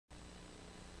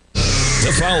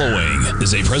The following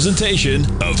is a presentation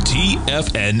of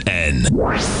TFNN.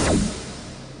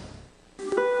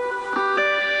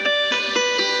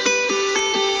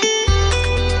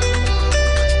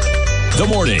 The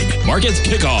Morning Market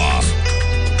Kickoff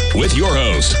with your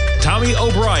host, Tommy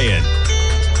O'Brien.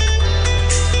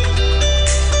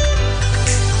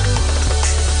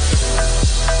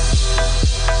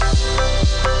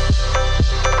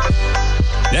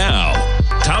 Now,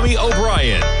 Tommy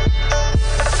O'Brien.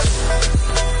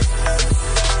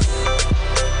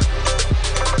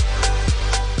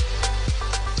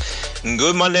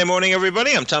 Good Monday morning,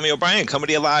 everybody. I'm Tommy O'Brien, coming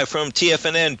to you live from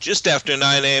TFNN just after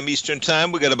 9 a.m. Eastern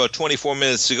Time. We got about 24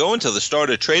 minutes to go until the start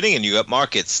of trading, and you got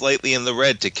markets slightly in the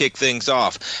red to kick things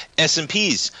off.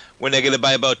 S&Ps were negative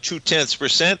by about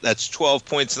 0.2%. That's 12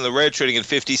 points in the red, trading at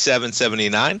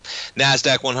 57.79.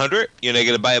 NASDAQ 100, you're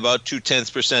negative by about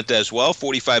 0.2% as well,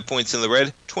 45 points in the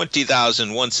red,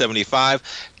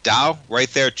 20,175. Dow,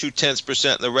 right there,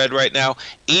 0.2% in the red right now,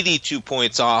 82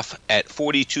 points off at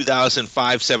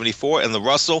 42,574. And the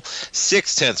Russell,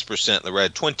 0.6% in the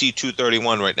red,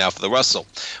 2231 right now for the Russell.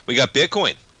 We got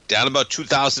Bitcoin down about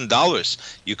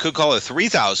 $2,000. You could call it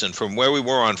 $3,000 from where we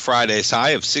were on Friday's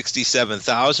high of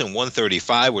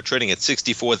 67,135. We're trading at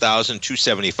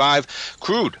 64,275.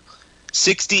 Crude,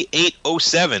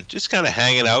 68.07, just kind of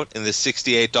hanging out in the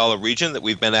 $68 region that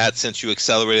we've been at since you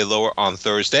accelerated lower on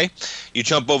Thursday. You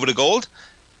jump over to gold.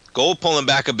 Gold pulling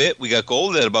back a bit. We got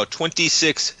gold at about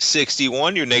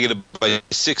 26.61. You're negative by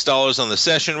 $6 on the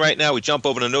session right now. We jump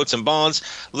over to notes and bonds.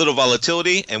 A little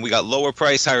volatility, and we got lower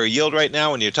price, higher yield right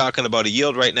now. And you're talking about a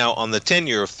yield right now on the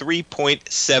 10-year of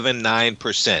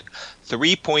 3.79%.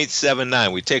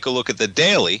 3.79. We take a look at the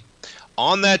daily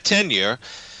on that 10-year,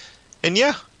 and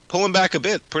yeah, pulling back a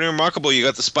bit. Pretty remarkable. You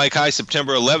got the spike high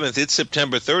September 11th. It's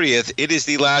September 30th. It is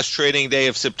the last trading day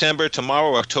of September.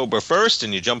 Tomorrow, October 1st,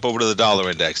 and you jump over to the dollar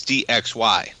index,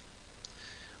 DXY.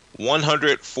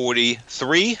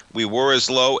 143. We were as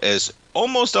low as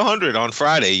almost 100 on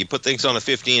Friday. You put things on a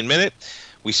 15-minute.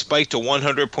 We spiked to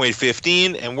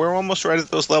 100.15, and we're almost right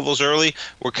at those levels early.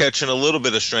 We're catching a little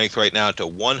bit of strength right now to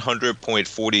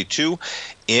 100.42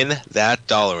 in that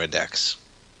dollar index.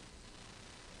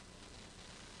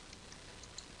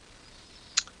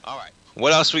 All right.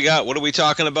 What else we got? What are we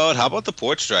talking about? How about the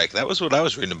port strike? That was what I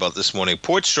was reading about this morning.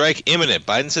 Port strike imminent.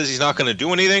 Biden says he's not going to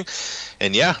do anything.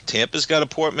 And yeah, Tampa's got a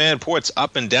port, man. Ports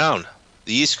up and down.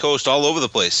 The East Coast all over the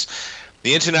place.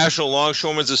 The International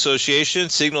Longshoremen's Association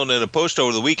signaled in a post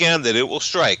over the weekend that it will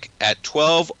strike at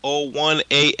 12:01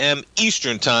 a.m.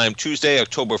 Eastern Time, Tuesday,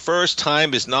 October 1st.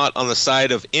 Time is not on the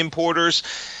side of importers.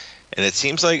 And it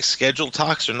seems like scheduled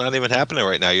talks are not even happening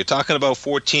right now. You're talking about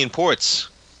 14 ports.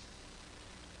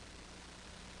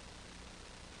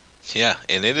 Yeah,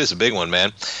 and it is a big one,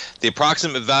 man. The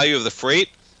approximate value of the freight,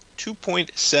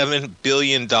 $2.7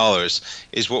 billion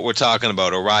is what we're talking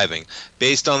about arriving.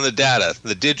 Based on the data,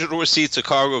 the digital receipts of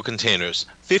cargo containers,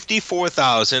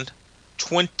 54,000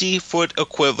 20-foot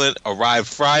equivalent arrived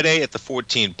Friday at the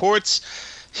 14 ports.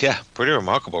 Yeah, pretty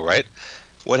remarkable, right?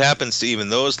 What happens to even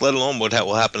those, let alone what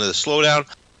will happen to the slowdown?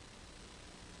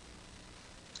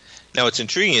 Now, what's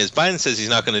intriguing is Biden says he's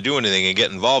not going to do anything and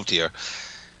get involved here.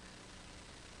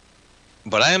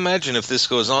 But I imagine if this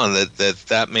goes on,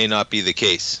 that may not be the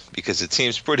case, because it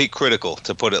seems pretty critical,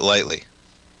 to put it lightly.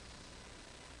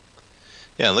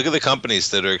 Yeah, look at the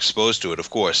companies that are exposed to it, of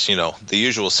course. You know, the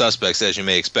usual suspects, as you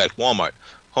may expect. Walmart,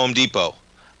 Home Depot,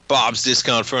 Bob's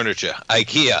Discount Furniture,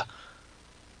 IKEA,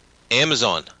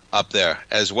 Amazon up there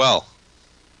as well.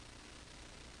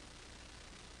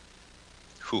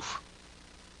 Whew.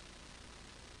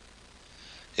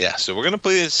 Yeah, so we're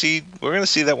gonna see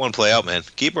that one play out, man.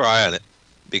 Keep our eye on it,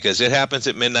 because it happens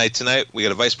at midnight tonight. We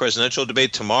got a vice presidential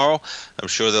debate tomorrow. I'm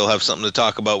sure they'll have something to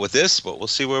talk about with this, but we'll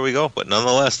see where we go. But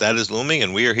nonetheless, that is looming,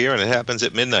 and we are here, and it happens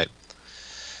at midnight.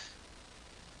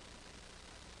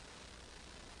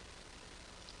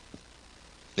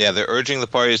 Yeah, they're urging the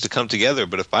parties to come together,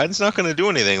 but if Biden's not going to do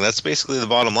anything, that's basically the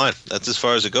bottom line. That's as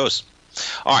far as it goes.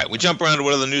 All right, we jump around to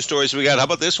what other news stories we got. How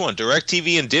about this one?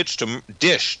 DirecTV and Dish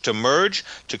to merge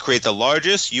to create the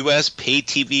largest U.S. pay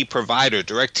TV provider.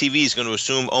 DirecTV is going to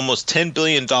assume almost $10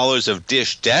 billion of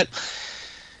Dish debt.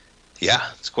 Yeah,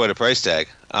 it's quite a price tag.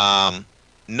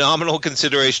 Nominal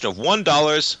consideration of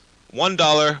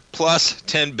 $1 plus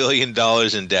 $10 billion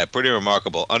in debt. Pretty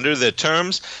remarkable. Under the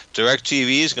terms,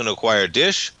 DirecTV is going to acquire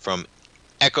Dish from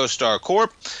EchoStar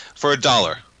Corp for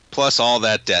 $1 plus all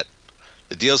that debt.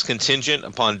 The deal's contingent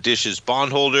upon Dish's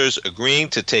bondholders agreeing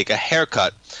to take a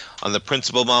haircut on the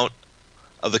principal amount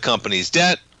of the company's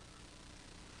debt.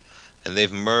 And they've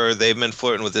been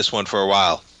flirting with this one for a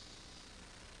while.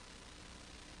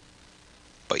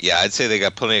 But yeah, I'd say they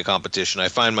got plenty of competition. I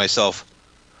find myself,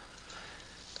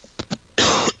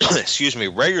 excuse me,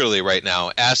 regularly right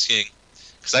now asking,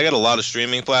 because I got a lot of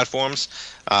streaming platforms.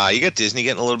 You got Disney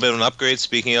getting a little bit of an upgrade,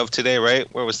 speaking of today,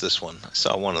 right? Where was this one? I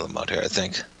saw one of them out here, I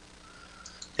think.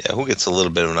 Yeah, who gets a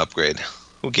little bit of an upgrade?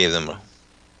 Who gave them a...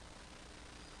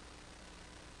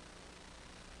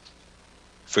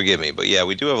 Forgive me, but yeah,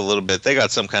 we do have a little bit. They got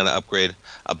some kind of upgrade.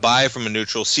 A buy from a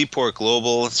neutral. Seaport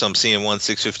Global, so I'm seeing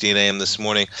 6:15 a.m. this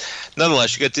morning.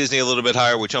 Nonetheless, you got Disney a little bit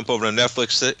higher. We jump over to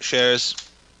Netflix shares.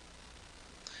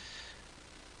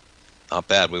 Not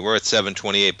bad. We were at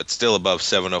 728, but still above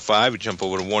 705. We jump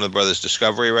over to Warner Brothers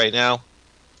Discovery right now.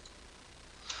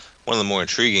 One of the more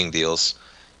intriguing deals.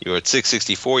 You're at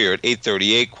 664. You're at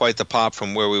 838. Quite the pop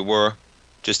from where we were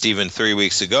just even 3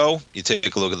 weeks ago. You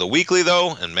take a look at the weekly,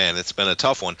 though, and man, it's been a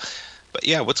tough one. But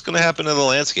yeah, what's going to happen to the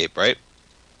landscape, right?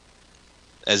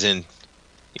 As in,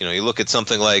 you look at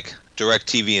something like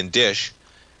DirecTV and Dish,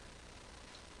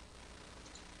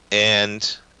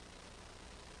 and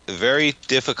very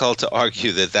difficult to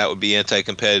argue that would be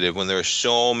anti-competitive when there are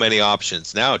so many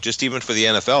options. Now, just even for the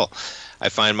NFL, I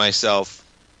find myself,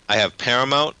 I have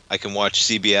Paramount, I can watch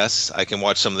CBS, I can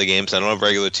watch some of the games, I don't have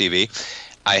regular TV.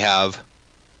 I have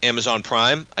Amazon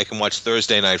Prime, I can watch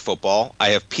Thursday Night Football. I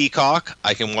have Peacock,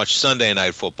 I can watch Sunday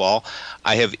Night Football.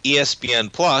 I have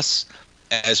ESPN Plus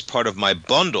as part of my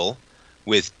bundle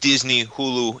with Disney,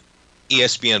 Hulu,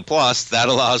 ESPN Plus. That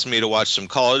allows me to watch some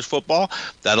college football.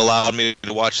 That allowed me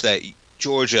to watch that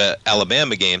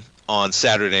Georgia-Alabama game on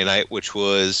Saturday night, which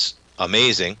was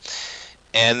amazing.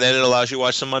 And then it allows you to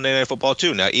watch some Monday Night Football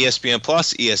too. Now, ESPN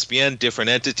Plus, ESPN, different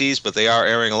entities, but they are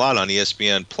airing a lot on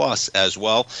ESPN Plus as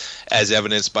well, as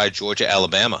evidenced by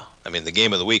Georgia-Alabama. I mean, the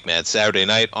game of the week, man, Saturday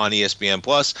night on ESPN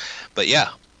Plus. But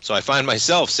yeah, so I find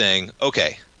myself saying,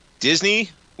 okay, Disney,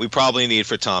 we probably need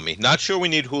for Tommy. Not sure we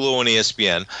need Hulu and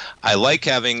ESPN. I like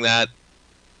having that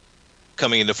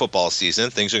coming into football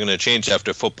season. Things are going to change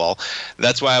after football.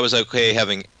 That's why I was okay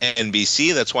having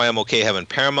NBC. That's why I'm okay having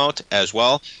Paramount as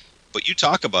well. But you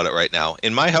talk about it right now.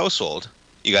 In my household,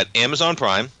 you got Amazon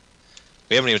Prime.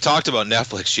 We haven't even talked about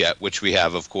Netflix yet, which we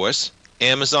have, of course.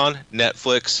 Amazon,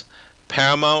 Netflix,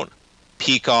 Paramount,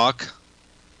 Peacock,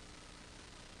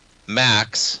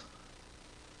 Max.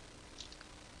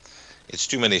 It's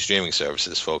too many streaming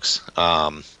services, folks.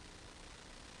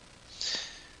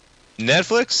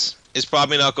 Netflix is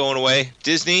probably not going away.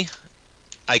 Disney,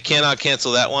 I cannot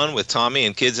cancel that one with Tommy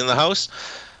and kids in the house.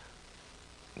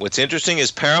 What's interesting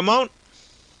is Paramount,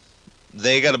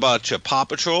 they got a bunch of Paw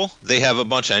Patrol. They have a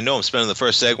bunch. I know I'm spending the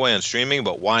first segue on streaming,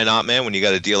 but why not, man, when you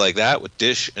got a deal like that with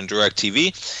Dish and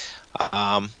DirecTV?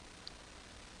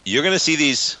 You're going to see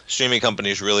these streaming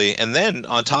companies really. And then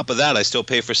on top of that, I still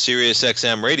pay for Sirius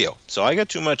XM radio. So I got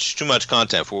too much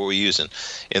content for what we're using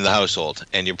in the household.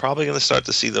 And you're probably going to start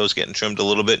to see those getting trimmed a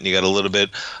little bit. And you got a little bit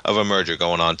of a merger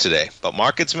going on today. But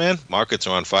markets, man, markets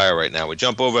are on fire right now. We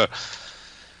jump over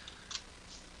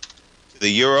the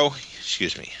euro,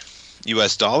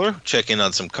 US dollar, check in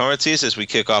on some currencies as we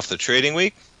kick off the trading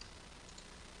week.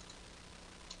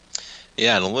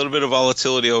 Yeah, and a little bit of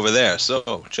volatility over there.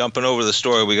 So, jumping over the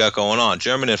story we got going on.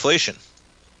 German inflation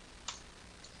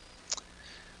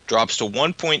drops to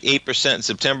 1.8% in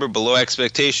September, below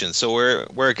expectations. So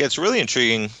where it gets really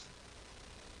intriguing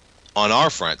on our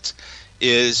front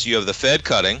is you have the Fed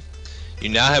cutting. You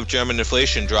now have German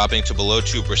inflation dropping to below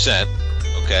 2%.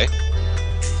 Okay.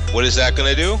 What is that going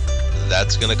to do?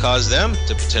 That's going to cause them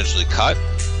to potentially cut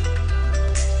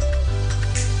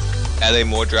at a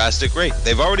more drastic rate.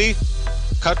 They've already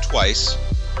cut twice,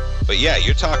 but yeah,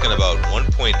 you're talking about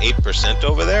 1.8%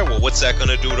 over there. Well, what's that going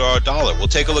to do to our dollar? We'll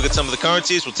take a look at some of the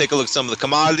currencies. We'll take a look at some of the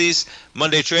commodities.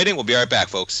 Monday trading. We'll be right back,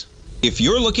 folks. If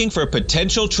you're looking for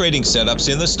potential trading setups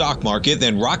in the stock market,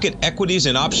 then Rocket Equities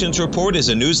and Options Report is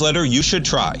a newsletter you should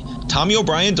try. Tommy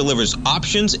O'Brien delivers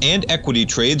options and equity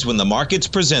trades when the markets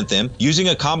present them, using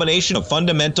a combination of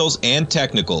fundamentals and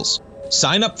technicals.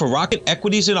 Sign up for Rocket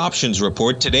Equities and Options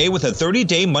Report today with a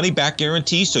 30-day money-back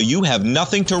guarantee, so you have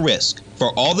nothing to risk.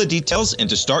 For all the details and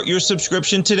to start your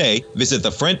subscription today, visit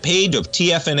the front page of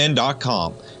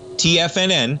TFNN.com.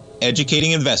 TFNN,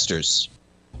 educating investors.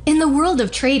 In the world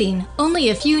of trading, only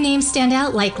a few names stand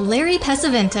out like Larry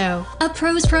Pesavento. A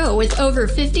pro's pro with over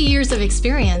 50 years of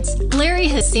experience, Larry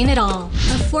has seen it all.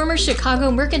 A former Chicago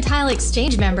Mercantile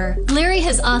Exchange member, Larry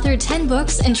has authored 10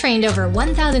 books and trained over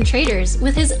 1,000 traders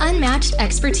with his unmatched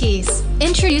expertise.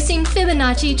 Introducing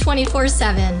Fibonacci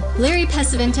 24/7, Larry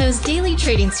Pesavento's daily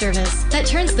trading service that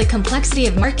turns the complexity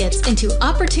of markets into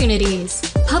opportunities.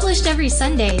 Published every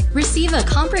Sunday, receive a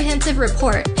comprehensive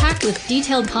report packed with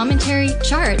detailed commentary,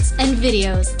 charts, and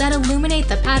videos that illuminate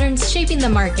the patterns shaping the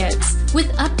markets,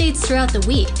 with updates throughout the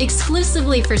week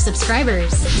exclusively for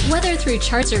subscribers. Whether through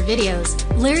charts or videos,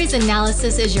 Larry's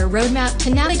analysis is your roadmap to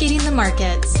navigating the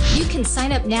markets. You can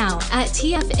sign up now at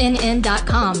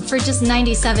TFNN.com for just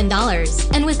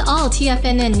 $97. And with all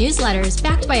TFNN newsletters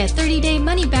backed by a 30-day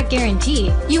money-back guarantee,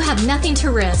 you have nothing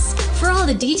to risk. For all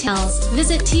the details,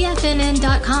 visit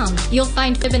TFNN.com. You'll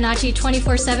find Fibonacci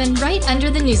 24/7 right under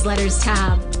the newsletters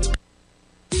tab.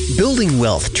 Building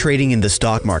wealth trading in the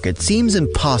stock market seems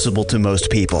impossible to most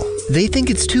people. They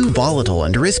think it's too volatile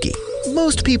and risky.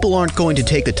 Most people aren't going to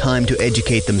take the time to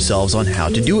educate themselves on how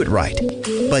to do it right.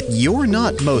 But you're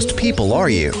not most people, are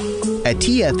you? At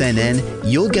TFNN,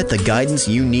 you'll get the guidance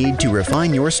you need to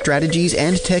refine your strategies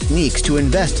and techniques to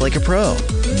invest like a pro.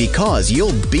 Because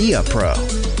you'll be a pro.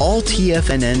 All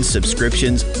TFNN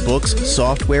subscriptions, books,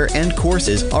 software, and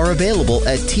courses are available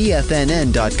at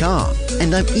TFNN.com.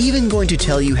 And I'm even going to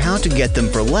tell you how to get them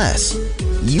for less.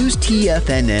 Use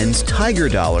TFNN's Tiger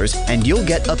Dollars and you'll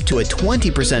get up to a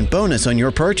 20% bonus on your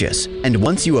purchase. And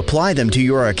once you apply them to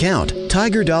your account,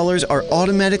 Tiger Dollars are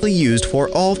automatically used for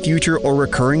all future or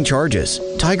recurring charges.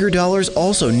 Tiger Dollars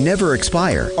also never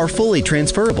expire, are fully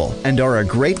transferable, and are a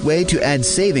great way to add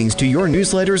savings to your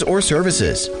newsletters or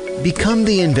services. Become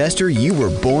the investor you were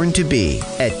born to be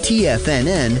at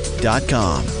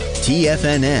TFNN.com.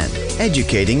 TFNN,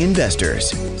 educating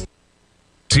investors.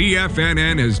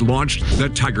 TFNN has launched the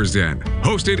Tiger's Den,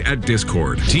 hosted at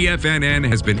Discord. TFNN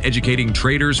has been educating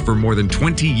traders for more than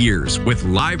 20 years with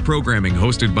live programming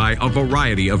hosted by a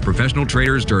variety of professional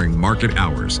traders during market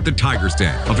hours. The Tiger's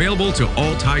Den, available to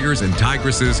all tigers and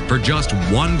tigresses for just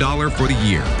 $1 for the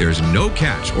year. There's no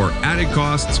catch or added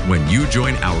costs when you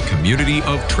join our community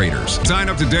of traders. Sign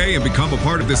up today and become a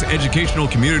part of this educational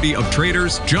community of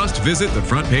traders. Just visit the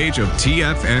front page of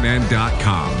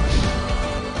TFNN.com.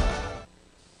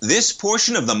 This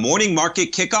portion of the Morning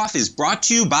Market Kickoff is brought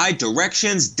to you by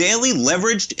Direxion's daily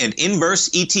leveraged and inverse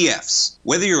ETFs.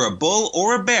 Whether you're a bull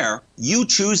or a bear, you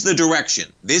choose the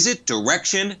direction. Visit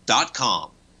Direxion.com.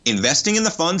 Investing in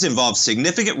the funds involves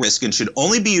significant risk and should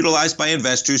only be utilized by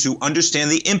investors who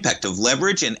understand the impact of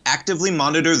leverage and actively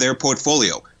monitor their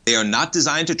portfolio. They are not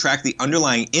designed to track the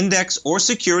underlying index or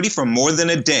security for more than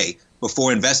a day.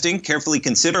 Before investing, carefully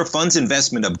consider a fund's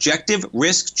investment objective,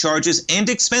 risk, charges, and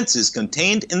expenses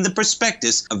contained in the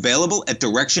prospectus available at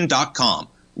Direxion.com.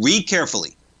 Read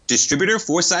carefully. Distributor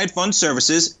Foreside Fund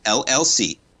Services,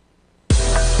 LLC.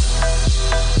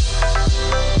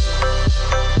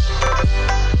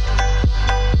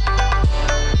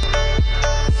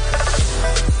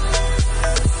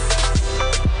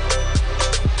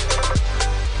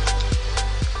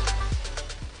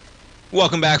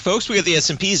 Welcome back, folks. We got the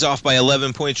S&Ps off by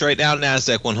 11 points right now.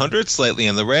 NASDAQ 100 slightly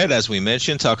in the red, as we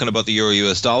mentioned, talking about the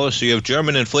euro-US dollar. So you have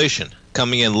German inflation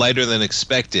coming in lighter than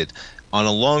expected on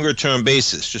a longer-term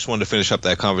basis. Just wanted to finish up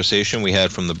that conversation we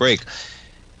had from the break.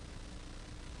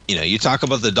 You know, you talk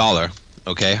about the dollar,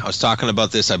 okay? I was talking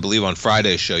about this, I believe, on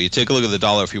Friday's show. You take a look at the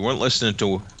dollar. If you weren't listening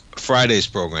to Friday's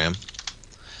program,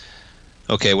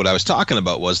 okay, what I was talking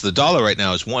about was the dollar right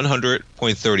now is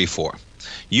 100.34.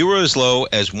 Euro as low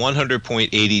as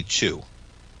 100.82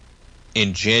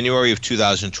 in January of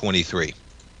 2023.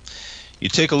 You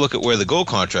take a look at where the gold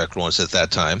contract was at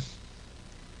that time.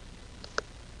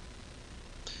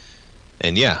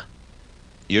 And yeah,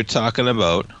 you're talking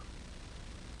about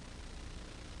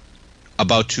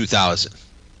 2000,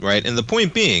 right? And the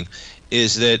point being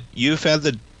is that you've had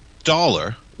the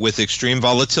dollar with extreme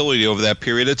volatility over that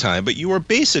period of time, but you were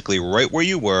basically right where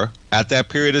you were at that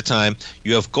period of time.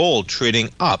 You have gold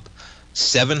trading up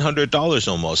 $700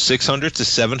 almost, $600 to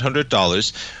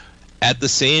 $700 at the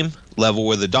same level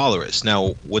where the dollar is.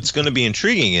 Now, what's going to be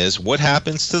intriguing is what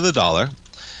happens to the dollar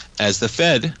as the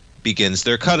Fed begins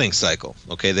their cutting cycle.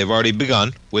 Okay, they've already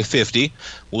begun with 50.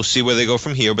 We'll see where they go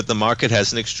from here, but the market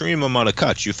has an extreme amount of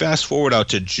cuts. You fast forward out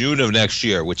to June of next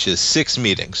year, which is 6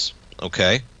 meetings,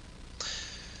 okay?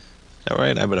 All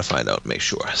right, I better find out, make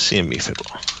sure. CME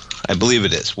Federal. I believe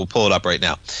it is. We'll pull it up right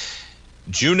now.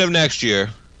 June of next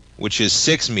year, which is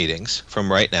 6 meetings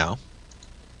from right now.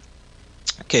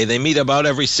 Okay, they meet about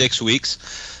every 6 weeks,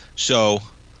 so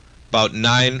about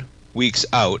 9 weeks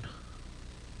out.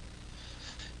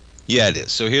 Yeah, it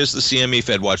is. So here's the CME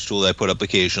Fed Watch tool I put up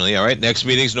occasionally. All right, next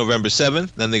meeting's November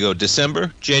 7th. Then they go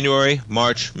December, January,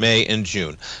 March, May, and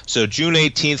June. So June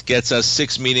 18th gets us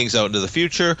 6 meetings out into the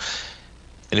future.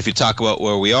 And if you talk about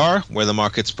where we are, where the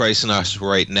market's pricing us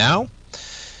right now,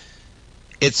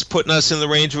 It's putting us in the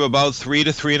range of about 3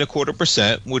 to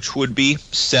 3.25%, which would be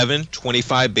 7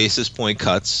 25 basis point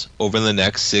cuts over the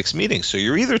next 6 meetings. So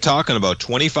you're either talking about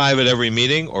 25 at every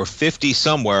meeting, or 50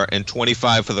 somewhere and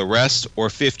 25 for the rest, or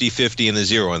 50-50 and the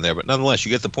zero in there. But nonetheless, you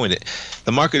get the point.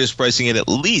 The market is pricing in at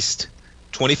least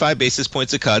 25 basis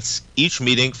points of cuts each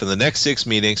meeting for the next 6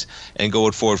 meetings and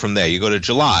going forward from there. You go to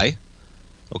July,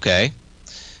 okay?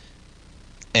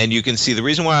 And you can see the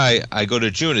reason why I go to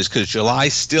June is because July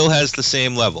still has the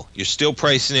same level. You're still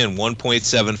pricing in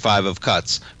 1.75 of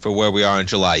cuts for where we are in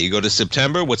July. You go to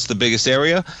September, what's the biggest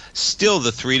area? Still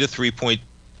the 3 to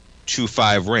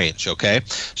 3.25 range, okay?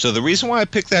 So the reason why I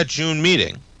picked that June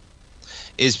meeting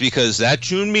is because that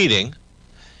June meeting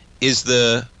is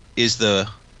the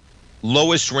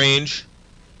lowest range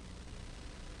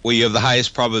where you have the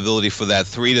highest probability for that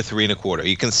 3 to 3.25.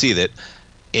 You can see that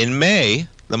in May,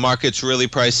 the market's really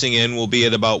pricing in will be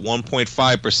at about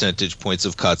 1.5 percentage points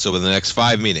of cuts over the next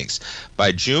 5 meetings.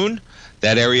 By June,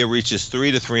 that area reaches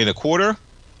 3 to 3.25,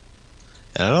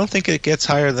 and I don't think it gets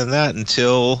higher than that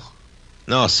until,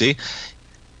 no, see,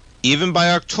 even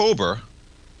by October,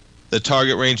 the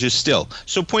target range is still.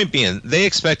 So point being, they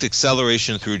expect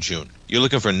acceleration through June. You're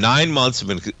looking for 9 months of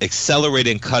an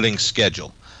accelerating cutting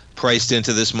schedule priced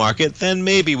into this market, then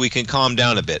maybe we can calm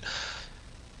down a bit.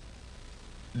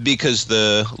 Because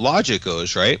the logic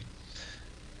goes, right?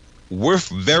 We're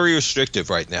very restrictive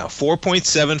right now.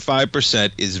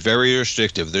 4.75% is very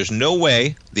restrictive. There's no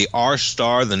way the R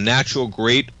star, the natural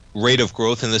great rate of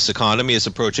growth in this economy, is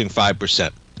approaching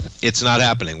 5%. It's not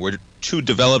happening. We're too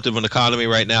developed of an economy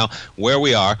right now. Where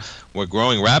we are, we're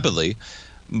growing rapidly,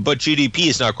 but GDP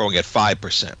is not growing at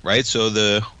 5%, right? So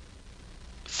the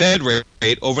Fed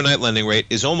rate, overnight lending rate,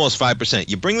 is almost 5%.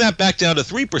 You bring that back down to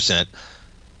 3%,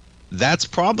 that's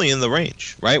probably in the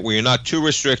range, right? Where you're not too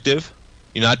restrictive,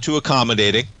 you're not too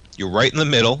accommodating, you're right in the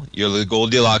middle, you're the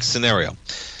Goldilocks scenario.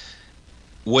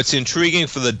 What's intriguing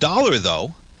for the dollar,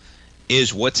 though,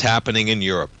 is what's happening in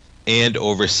Europe and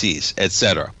overseas,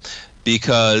 etc.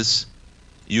 Because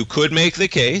you could make the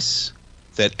case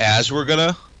that as we're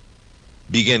going to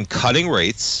begin cutting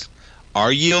rates,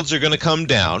 our yields are going to come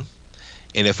down,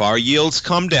 and if our yields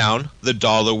come down, the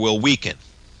dollar will weaken,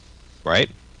 right?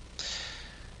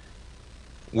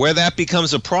 Where that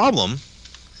becomes a problem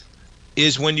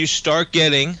is when you start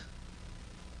getting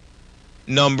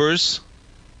numbers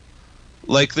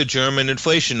like the German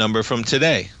inflation number from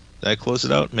today. Did I close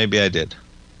it out? Maybe I did.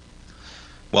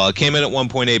 Well, it came in at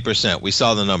 1.8%. We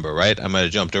saw the number, right? I might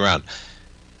have jumped around.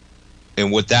 And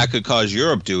what that could cause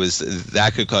Europe to do is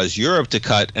that could cause Europe to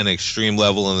cut an extreme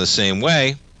level in the same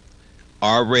way.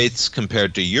 Our rates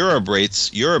compared to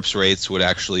Europe's rates would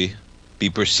actually be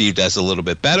perceived as a little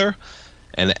bit better.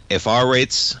 And if our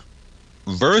rates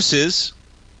versus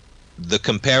the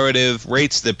comparative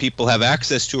rates that people have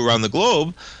access to around the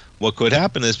globe, what could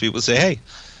happen is people say, hey,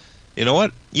 you know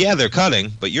what? Yeah, they're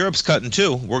cutting, but Europe's cutting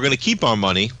too. We're going to keep our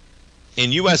money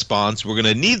in U.S. bonds. We're going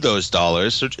to need those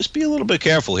dollars, so just be a little bit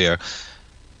careful here.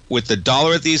 With the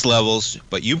dollar at these levels,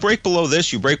 but you break below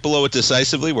this, you break below it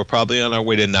decisively, we're probably on our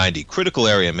way to 90. Critical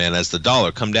area, man, as the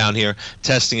dollar come down here,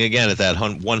 testing again at that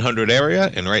 100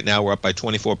 area, and right now we're up by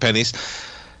 24 pennies.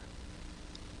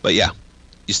 But yeah,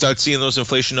 you start seeing those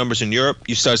inflation numbers in Europe,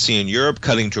 you start seeing Europe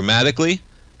cutting dramatically.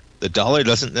 The dollar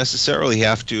doesn't necessarily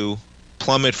have to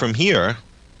plummet from here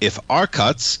if our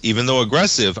cuts, even though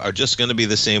aggressive, are just going to be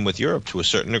the same with Europe to a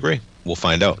certain degree. We'll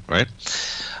find out, right?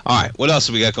 All right, what else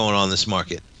have we got going on in this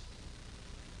market?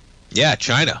 Yeah,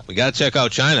 China. We got to check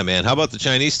out China, man. How about the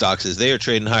Chinese stocks as they are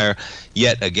trading higher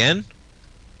yet again?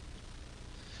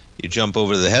 You jump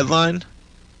over to the headline,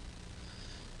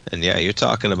 and yeah, you're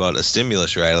talking about a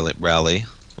stimulus rally.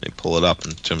 Let me pull it up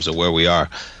in terms of where we are.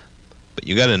 But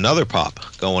you got another pop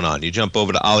going on. You jump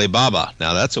over to Alibaba.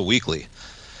 Now, that's a weekly.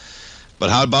 But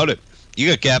how about it? You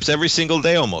got gaps every single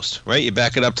day almost, right? You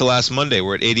back it up to last Monday.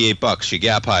 We're at 88 bucks. You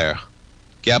gap higher,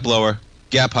 gap lower,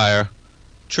 gap higher,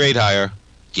 trade higher,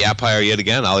 gap higher yet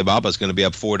again. Alibaba is going to be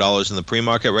up $4 in the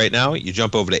pre-market right now. You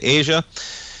jump over to Asia,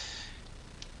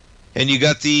 and you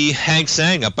got the Hang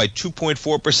Seng up by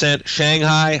 2.4%.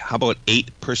 Shanghai, how about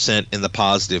 8% in the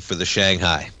positive for the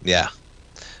Shanghai? Yeah.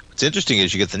 What's interesting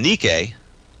is you get the Nikkei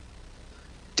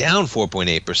down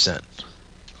 4.8%.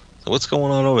 So what's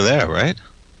going on over there, right?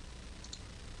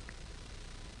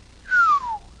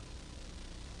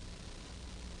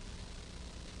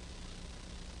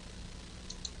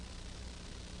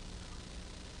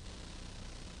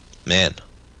 Man.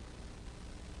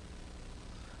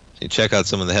 You check out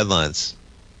some of the headlines.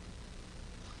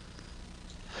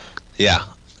 Yeah,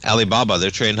 Alibaba,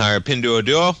 they're trading higher.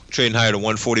 Pinduoduo trading higher to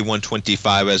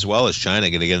 141.25 as well as China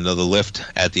going to get another lift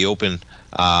at the open,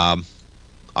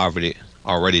 already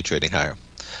trading higher.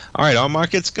 All right, our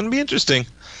market's going to be interesting.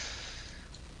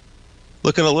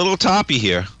 Looking a little toppy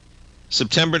here.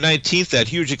 September 19th, that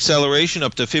huge acceleration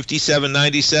up to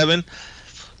 57.97.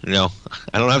 You know,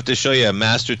 I don't have to show you a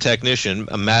master technician,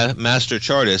 a master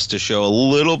chartist to show a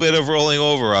little bit of rolling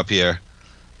over up here.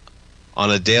 On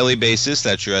a daily basis,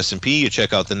 that's your S&P. You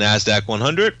check out the NASDAQ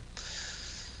 100.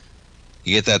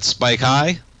 You get that spike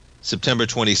high, September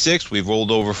 26th. We've rolled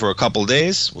over for a couple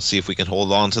days. We'll see if we can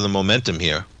hold on to the momentum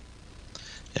here.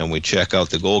 And we check out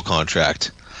the gold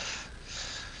contract.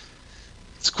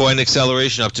 It's quite an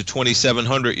acceleration up to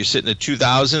 2,700. You're sitting at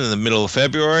 2,000 in the middle of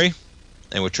February.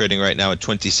 And we're trading right now at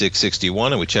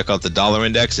 26.61. And we check out the dollar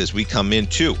index as we come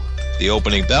into the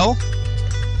opening bell.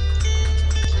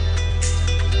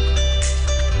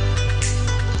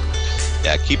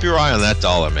 Yeah, keep your eye on that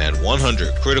dollar, man.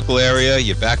 100, critical area.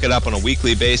 You back it up on a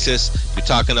weekly basis. You're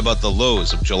talking about the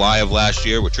lows of July of last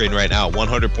year. We're trading right now at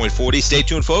 100.40. Stay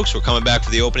tuned, folks. We're coming back for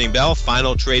the opening bell.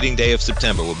 Final trading day of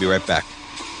September. We'll be right back.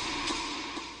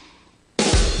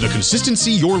 The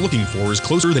consistency you're looking for is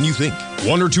closer than you think.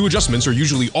 1 or 2 adjustments are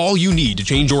usually all you need to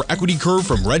change your equity curve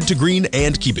from red to green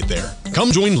and keep it there.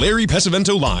 Come join Larry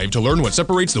Pesavento live to learn what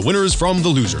separates the winners from the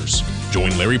losers.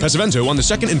 Join Larry Pesavento on the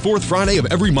 2nd and 4th Friday of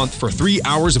every month for 3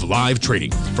 hours of live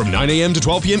trading from 9 a.m. to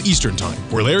 12 p.m. Eastern Time,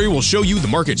 where Larry will show you the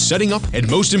market setting up and,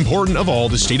 most important of all,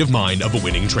 the state of mind of a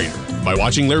winning trader. By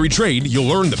watching Larry trade, you'll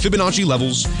learn the Fibonacci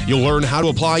levels, you'll learn how to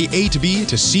apply A to B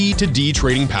to C to D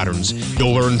trading patterns,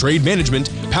 you'll learn trade management,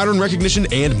 pattern recognition,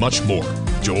 and much more.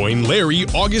 Join Larry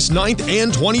August 9th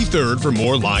and 23rd for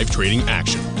more live trading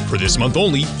action. For this month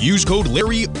only, use code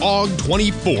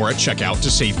LarryAug24 at checkout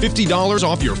to save $50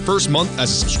 off your first month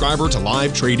as a subscriber to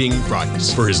Live Trading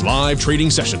Fridays for his live trading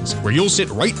sessions, where you'll sit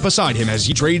right beside him as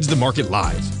he trades the market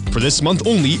live. For this month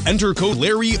only, enter code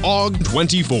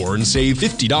LarryAug24 and save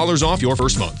 $50 off your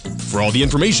first month. For all the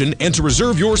information and to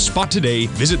reserve your spot today,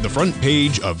 visit the front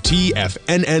page of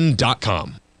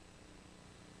TFNN.com.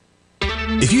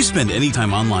 If you spend any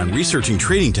time online researching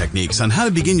trading techniques on how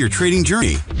to begin your trading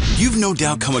journey, you've no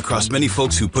doubt come across many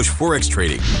folks who push Forex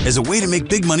trading as a way to make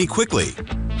big money quickly.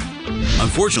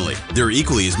 Unfortunately, there are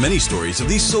equally as many stories of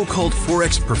these so-called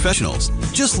Forex professionals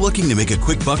just looking to make a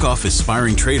quick buck off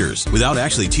aspiring traders without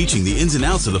actually teaching the ins and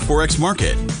outs of the Forex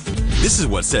market. This is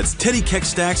what sets Teddy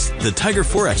Keckstack's The Tiger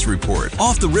Forex Report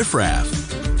off the riffraff.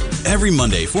 Every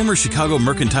Monday, former Chicago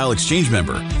Mercantile Exchange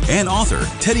member and author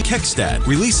Teddy Keckstack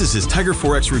releases his Tiger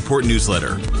Forex Report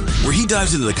newsletter, where he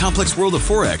dives into the complex world of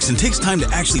Forex and takes time to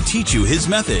actually teach you his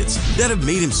methods that have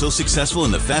made him so successful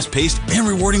in the fast-paced and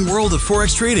rewarding world of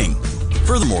Forex trading.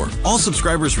 Furthermore, all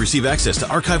subscribers receive access to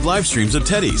archived live streams of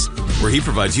Teddy's, where he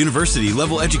provides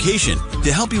university-level education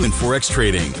to help you in Forex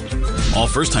trading. All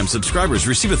first-time subscribers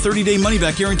receive a 30-day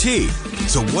money-back guarantee.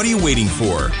 So what are you waiting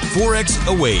for? Forex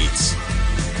awaits.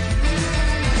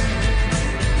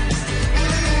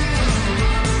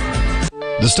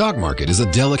 The stock market is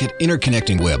a delicate,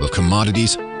 interconnecting web of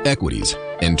commodities, equities,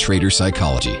 and trader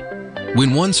psychology.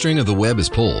 When one string of the web is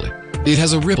pulled, it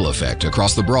has a ripple effect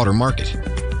across the broader market.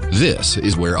 This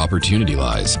is where opportunity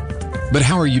lies. But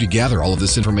how are you to gather all of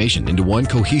this information into one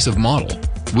cohesive model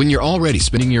when you're already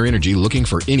spending your energy looking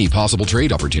for any possible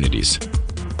trade opportunities?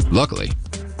 Luckily,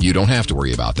 you don't have to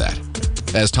worry about that,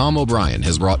 as Tom O'Brien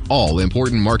has brought all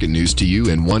important market news to you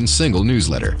in one single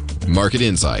newsletter, Market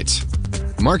Insights.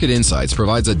 Market Insights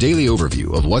provides a daily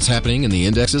overview of what's happening in the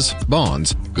indexes,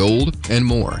 bonds, gold, and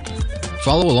more.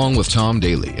 Follow along with Tom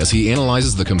daily as he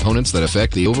analyzes the components that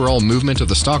affect the overall movement of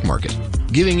the stock market,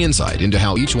 giving insight into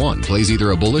how each one plays either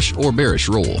a bullish or bearish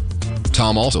role.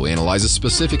 Tom also analyzes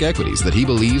specific equities that he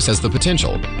believes has the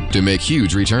potential to make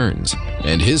huge returns,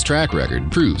 and his track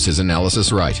record proves his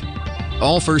analysis right.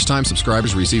 All first-time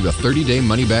subscribers receive a 30-day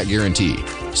money-back guarantee.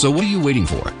 So what are you waiting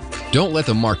for? Don't let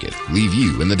the market leave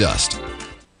you in the dust.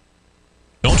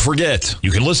 Don't forget, you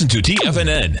can listen to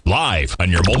TFNN live on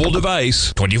your mobile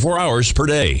device 24 hours per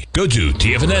day. Go to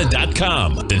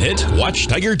TFNN.com, then hit Watch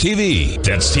Tiger TV.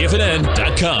 That's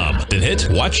TFNN.com, then hit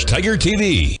Watch Tiger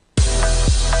TV.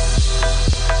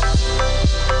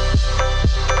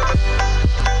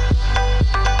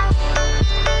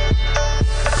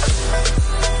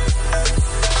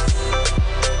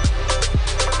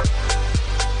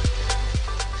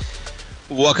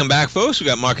 Welcome back, folks. We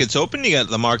got markets open. You got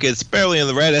the markets barely in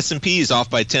the red. S&P is off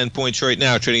by 10 points right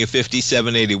now, trading at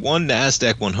 57.81.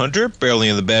 NASDAQ 100 barely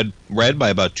in the red by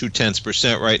about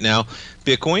 0.2% right now.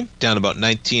 Bitcoin down about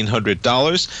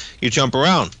 $1,900. You jump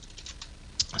around.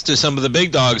 to some of the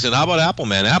big dogs. And how about Apple,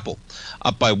 man? Apple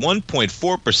up by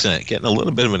 1.4%, getting a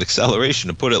little bit of an acceleration,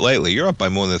 to put it lightly. You're up by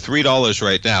more than $3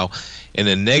 right now in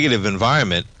a negative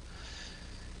environment.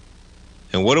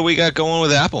 And what do we got going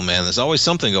with Apple, man? There's always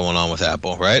something going on with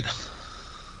Apple, right?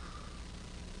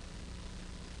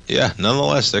 Yeah,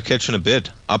 nonetheless, they're catching a bid.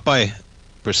 Up by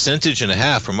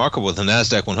 1.5%. Remarkable with the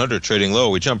NASDAQ 100 trading low.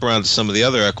 We jump around to some of the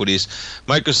other equities.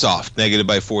 Microsoft, negative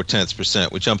by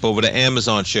 0.4%. We jump over to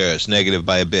Amazon shares, negative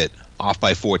by a bit, off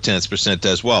by 0.4%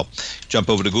 as well. Jump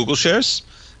over to Google shares.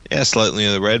 Yeah, slightly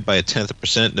in the red by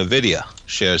 0.1%. NVIDIA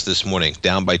shares this morning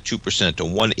down by 2% to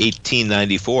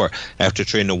 118.94 after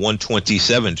trading to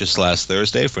 127 just last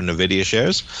Thursday for NVIDIA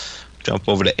shares. Jump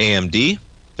over to AMD.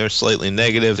 They're slightly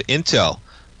negative. Intel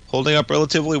holding up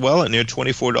relatively well at near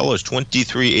 $24,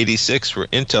 $23.86 for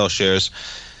Intel shares.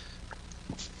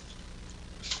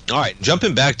 All right,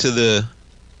 jumping back to the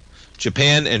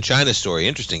Japan and China story.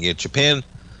 Interesting. Yeah, Japan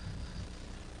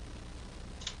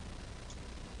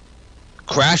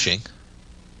crashing,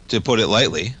 to put it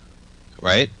lightly,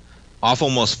 right? Off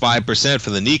almost 5%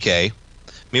 for the Nikkei.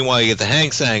 Meanwhile, you get the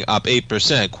Hang Seng up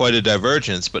 8%, quite a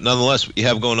divergence. But nonetheless, what you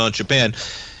have going on in Japan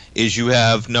is you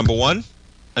have, number one,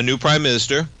 a new prime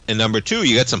minister, and number two,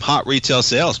 you got some hot retail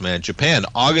sales, man. Japan,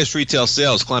 August retail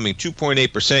sales climbing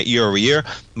 2.8% year over year.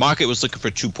 Market was looking for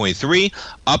 2.3,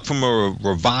 up from a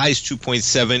revised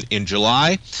 2.7 in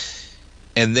July.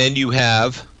 And then you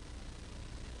have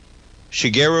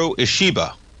Shigeru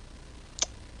Ishiba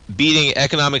beating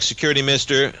Economic Security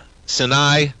Minister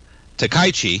Sanai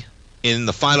Takaichi in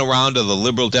the final round of the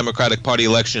Liberal Democratic Party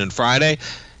election on Friday.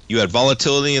 You had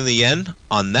volatility in the yen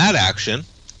on that action.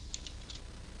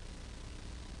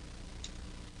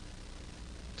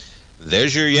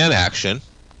 There's your yen action,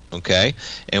 okay?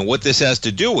 And what this has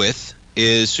to do with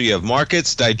is, so you have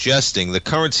markets digesting the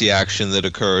currency action that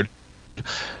occurred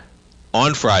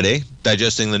on Friday,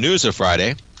 digesting the news of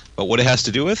Friday. But what it has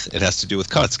to do with? It has to do with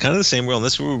cuts. Kind of the same rule. And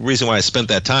this is the reason why I spent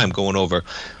that time going over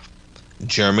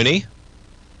Germany.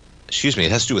 Excuse me,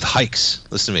 it has to do with hikes.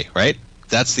 Listen to me, right?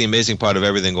 That's the amazing part of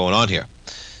everything going on here.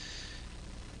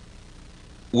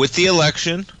 With the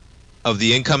election of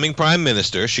the incoming prime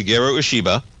minister, Shigeru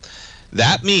Ishiba,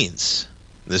 that means,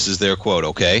 this is their quote,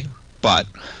 okay, but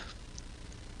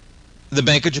the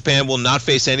Bank of Japan will not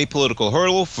face any political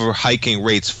hurdle for hiking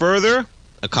rates further.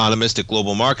 Economist at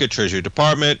Global Market, Treasury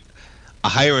Department, a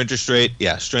higher interest rate,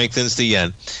 yeah, strengthens the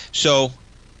yen. So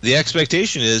the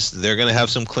expectation is they're going to have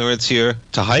some clearance here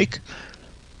to hike.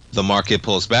 The market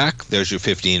pulls back. There's your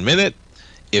 15-minute.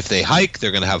 If they hike,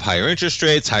 they're going to have higher interest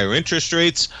rates. Higher interest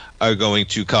rates are going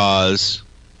to cause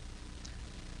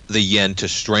the yen to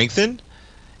strengthen,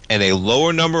 and a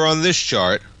lower number on this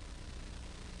chart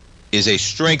is a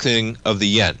strengthening of the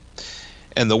yen.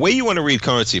 And the way you want to read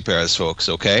currency pairs, folks,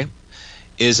 okay,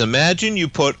 is imagine you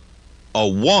put a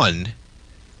 1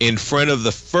 in front of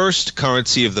the first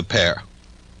currency of the pair.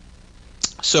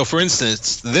 So for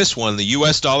instance, this one, the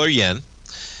US dollar yen,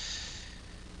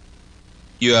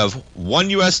 you have 1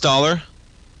 US dollar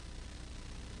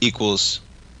equals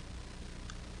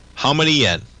how many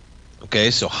yen?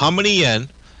 Okay, so how many yen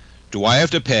do I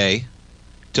have to pay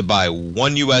to buy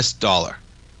 1 US dollar?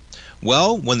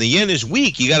 Well, when the yen is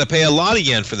weak, you got to pay a lot of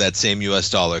yen for that same US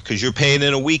dollar because you're paying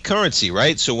in a weak currency,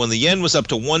 right? So when the yen was up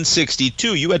to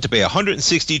 162, you had to pay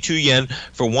 162 yen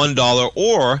for $1.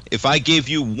 Or if I gave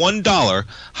you $1,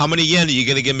 how many yen are you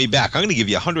going to give me back? I'm going to give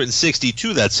you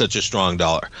 162. That's such a strong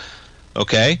dollar.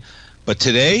 Okay? But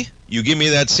today, you give me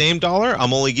that same dollar,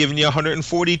 I'm only giving you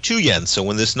 142 yen. So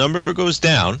when this number goes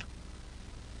down,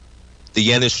 the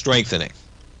yen is strengthening.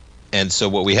 And so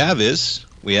what we have is,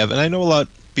 and I know a lot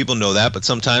people know that, but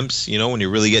sometimes, you know, when you're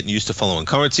really getting used to following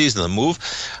currencies and the move,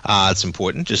 it's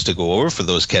important just to go over for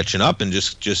those catching up and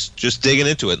just digging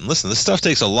into it. And listen, this stuff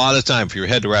takes a lot of time for your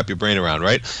head to wrap your brain around,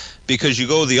 right? Because you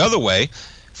go the other way.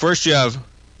 First you have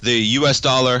the US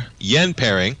dollar yen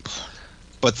pairing,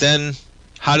 but then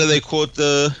how do they quote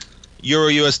the euro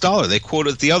US dollar? They quote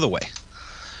it the other way,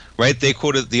 right? They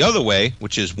quote it the other way,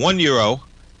 which is 1 euro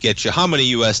gets you how many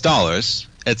US dollars,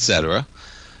 etc.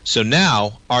 So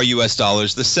now our US dollar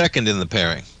is the second in the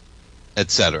pairing,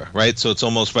 etc. Right? So it's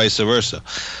almost vice versa.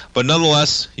 But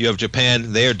nonetheless, you have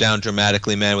Japan. They are down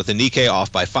dramatically, man, with the Nikkei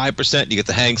off by 5%. You get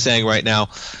the Hang Seng right now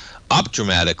up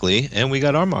dramatically, and we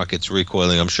got our markets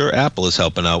recoiling. I'm sure Apple is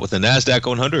helping out with the NASDAQ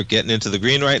 100 getting into the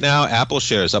green right now. Apple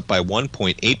shares up by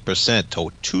 1.8%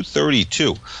 to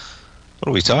 232. What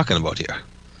are we talking about here?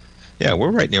 Yeah,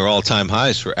 we're right near all-time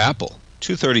highs for Apple.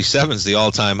 237 is the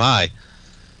all-time high.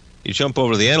 You jump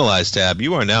over to the Analyze tab,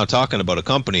 you are now talking about a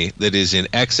company that is in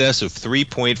excess of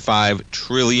 $3.5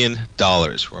 trillion.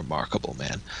 Remarkable,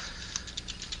 man.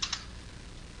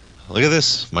 Look at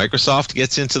this. Microsoft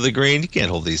gets into the green. You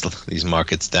can't hold these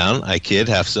markets down. I kid,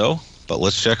 half so. But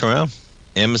let's check around.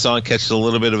 Amazon catches a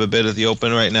little bit of a bid at the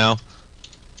open right now.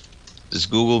 Does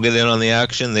Google get in on the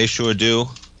action? They sure do.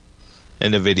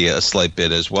 And NVIDIA a slight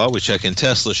bid as well. We check in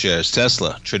Tesla shares.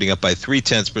 Tesla trading up by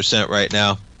 0.3% right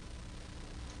now.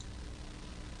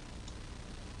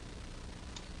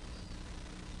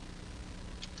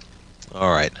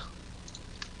 All right.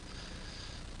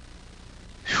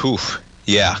 Whew.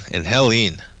 Yeah, and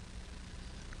Helene.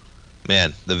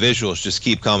 Man, the visuals just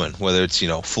keep coming. Whether it's,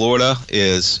 Florida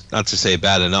is, not to say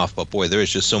bad enough, but boy, there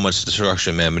is just so much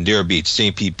destruction, man. Madeira Beach,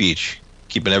 St. Pete Beach,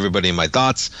 keeping everybody in my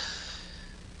thoughts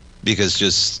because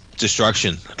just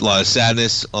destruction. A lot of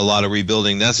sadness, a lot of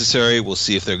rebuilding necessary. We'll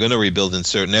see if they're going to rebuild in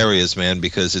certain areas, man,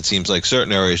 because it seems like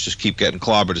certain areas just keep getting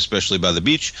clobbered, especially by the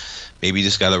beach. Maybe you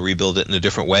just got to rebuild it in a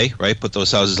different way, right? Put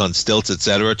those houses on stilts,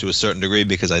 etc., to a certain degree,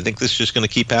 because I think this is just going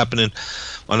to keep happening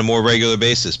on a more regular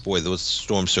basis. Boy, those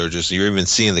storm surges. You're even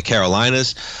seeing the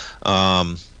Carolinas,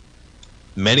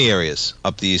 many areas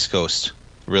up the East Coast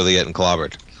really getting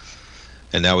clobbered.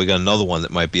 And now we got another one that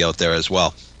might be out there as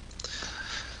well.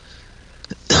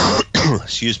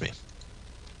 Excuse me.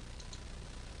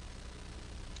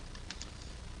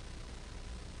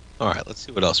 All right, let's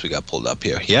see what else we got pulled up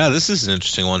here. Yeah, this is an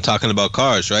interesting one, talking about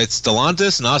cars, right?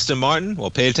 Stellantis and Aston Martin.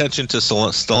 Well, pay attention to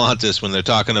Stellantis when they're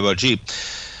talking about Jeep.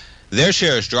 Their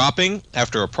shares dropping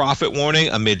after a profit warning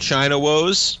amid China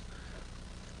woes.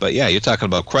 But yeah, you're talking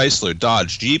about Chrysler,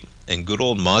 Dodge, Jeep, and good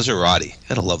old Maserati.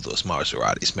 Gotta love those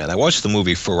Maseratis, man. I watched the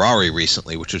movie Ferrari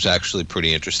recently, which was actually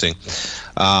pretty interesting.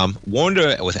 Warned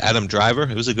with Adam Driver,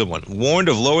 it was a good one. Warned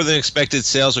of lower than expected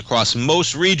sales across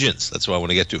most regions. That's what I want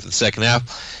to get to for the second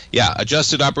half. Yeah,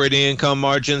 adjusted operating income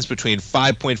margins between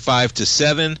 5.5 to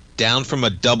 7, down from a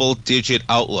double-digit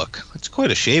outlook. That's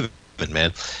quite a shaving,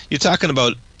 man. You're talking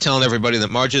about telling everybody that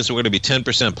margins were going to be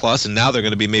 10% plus, and now they're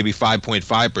going to be maybe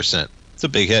 5.5%. It's a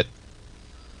big hit.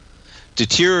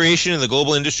 Deterioration in the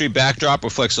global industry backdrop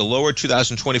reflects a lower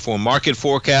 2024 market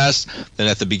forecast than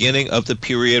at the beginning of the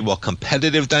period, while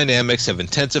competitive dynamics have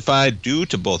intensified due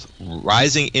to both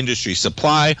rising industry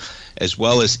supply as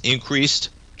well as increased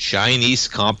Chinese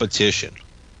competition.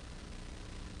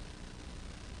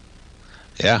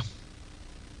 Yeah.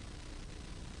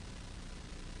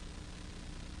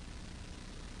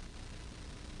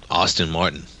 Aston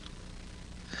Martin.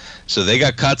 So they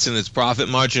got cuts in its profit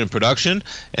margin and production,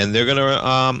 and they're going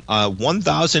to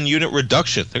 1,000 unit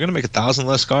reduction. They're going to make 1,000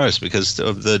 less cars because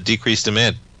of the decreased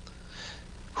demand.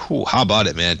 Whew, how about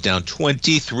it, man? Down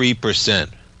 23%.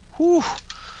 Whew.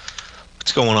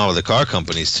 What's going on with the car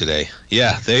companies today?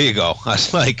 Yeah, there you go. I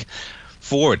was like,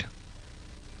 Ford,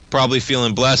 probably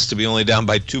feeling blessed to be only down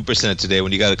by 2% today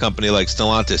when you got a company like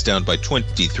Stellantis down by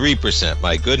 23%.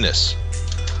 My goodness.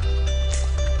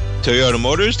 Toyota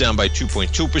Motors down by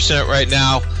 2.2% right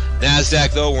now.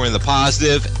 NASDAQ, though, we're in the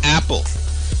positive. Apple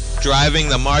driving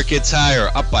the markets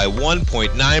higher, up by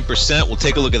 1.9%. We'll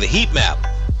take a look at the heat map.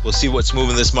 We'll see what's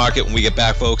moving this market when we get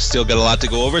back, folks. Still got a lot to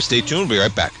go over. Stay tuned. We'll be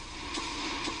right back.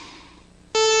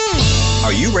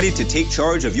 Are you ready to take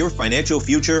charge of your financial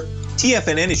future?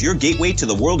 TFNN is your gateway to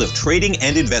the world of trading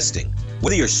and investing.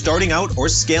 Whether you're starting out or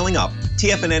scaling up,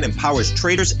 TFNN empowers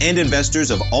traders and investors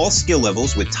of all skill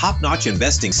levels with top-notch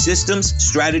investing systems,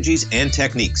 strategies, and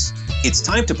techniques. It's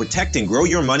time to protect and grow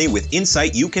your money with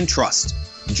insight you can trust.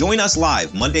 Join us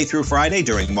live Monday through Friday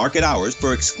during market hours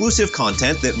for exclusive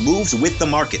content that moves with the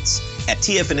markets. At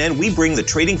TFNN, we bring the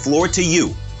trading floor to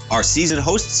you. Our seasoned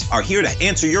hosts are here to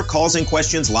answer your calls and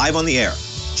questions live on the air.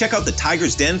 Check out the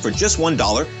Tiger's Den for just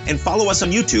 $1 and follow us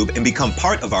on YouTube and become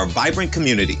part of our vibrant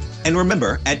community. And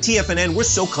remember, at TFNN, we're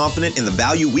so confident in the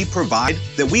value we provide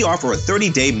that we offer a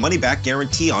 30-day money-back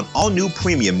guarantee on all new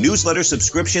premium newsletter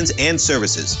subscriptions and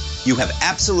services. You have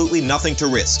absolutely nothing to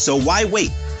risk, so why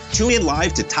wait? Tune in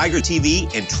live to Tiger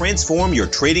TV and transform your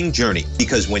trading journey.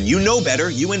 Because when you know better,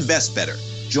 you invest better.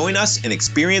 Join us and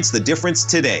experience the difference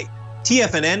today.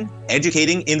 TFNN,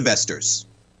 educating investors.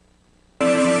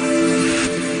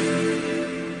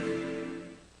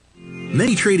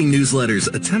 Many trading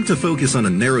newsletters attempt to focus on a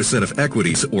narrow set of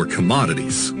equities or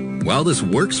commodities. While this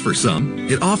works for some,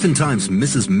 it oftentimes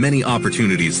misses many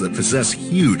opportunities that possess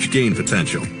huge gain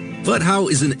potential. But how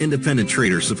is an independent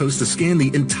trader supposed to scan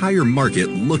the entire market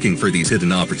looking for these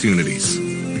hidden opportunities?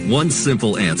 One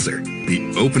simple answer: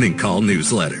 the opening call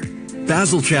newsletter.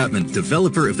 Basil Chapman,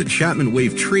 developer of the Chapman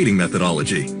Wave trading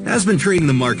methodology, has been trading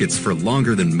the markets for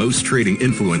longer than most trading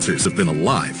influencers have been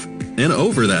alive. And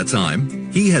over that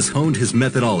time, he has honed his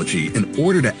methodology in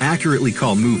order to accurately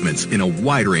call movements in a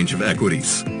wide range of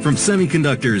equities, from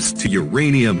semiconductors to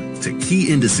uranium to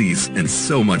key indices and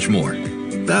so much more.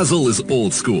 Basil is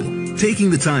old school, taking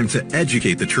the time to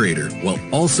educate the trader while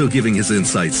also giving his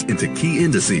insights into key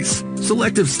indices,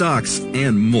 selective stocks,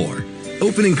 and more.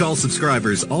 Opening call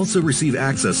subscribers also receive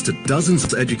access to dozens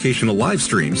of educational live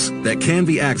streams that can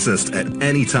be accessed at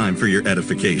any time for your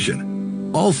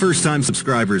edification. All first-time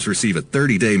subscribers receive a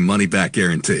 30-day money-back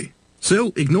guarantee.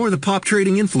 So ignore the pop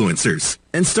trading influencers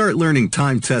and start learning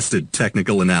time-tested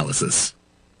technical analysis.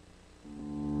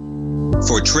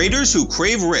 For traders who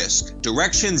crave risk,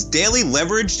 Direxion's daily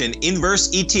leveraged and inverse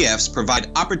ETFs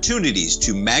provide opportunities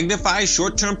to magnify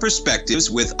short-term perspectives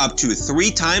with up to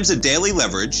 3 times a daily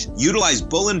leverage, utilize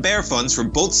bull and bear funds from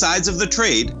both sides of the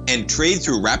trade, and trade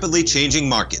through rapidly changing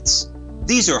markets.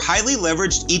 These are highly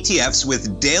leveraged ETFs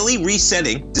with daily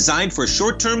resetting designed for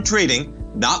short-term trading,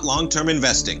 not long-term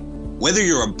investing. Whether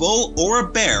you're a bull or a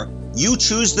bear, you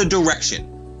choose the Direxion.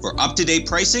 For up-to-date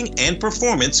pricing and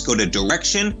performance, go to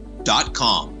Direxion.com.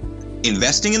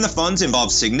 Investing in the funds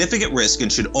involves significant risk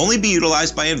and should only be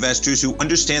utilized by investors who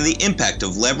understand the impact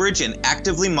of leverage and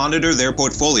actively monitor their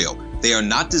portfolio. They are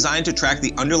not designed to track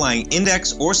the underlying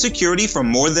index or security for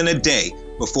more than a day.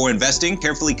 Before investing,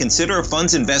 carefully consider a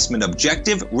fund's investment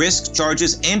objective, risk,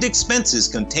 charges, and expenses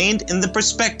contained in the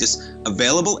prospectus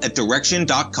available at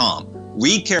Direxion.com.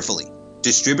 Read carefully.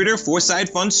 Distributor Foreside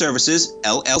Fund Services,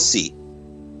 LLC.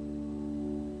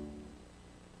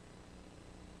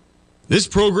 This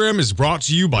program is brought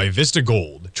to you by Vista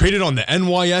Gold, traded on the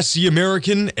NYSE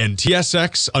American and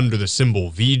TSX under the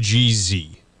symbol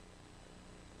VGZ.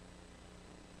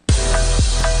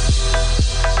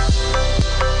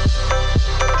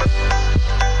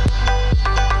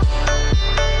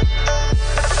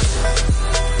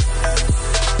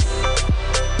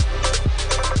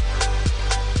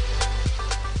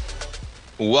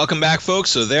 Welcome back, folks.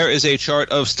 So there is a chart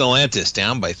of Stellantis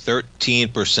down by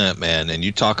 13%, man. And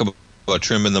you talk about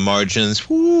trimming the margins.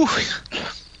 Woo. You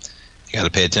got to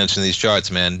pay attention to these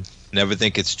charts, man. Never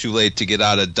think it's too late to get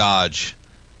out of Dodge.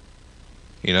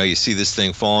 You know, you see this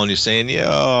thing falling, you're saying, yeah,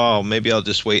 oh, maybe I'll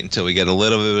just wait until we get a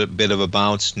little bit of a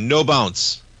bounce. No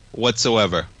bounce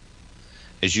whatsoever.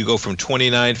 As you go from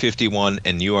 29.51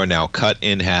 and you are now cut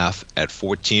in half at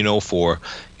 14.04.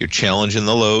 You're challenging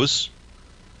the lows.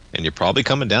 And you're probably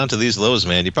coming down to these lows,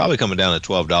 man. You're probably coming down to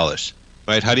 $12,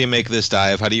 right? How do you make this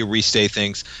dive? How do you restate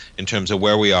things in terms of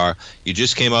where we are? You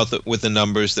just came out with the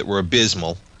numbers that were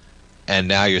abysmal, and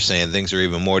now you're saying things are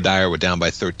even more dire. We're down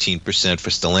by 13% for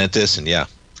Stellantis, and yeah,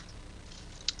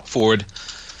 Ford,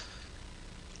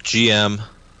 GM.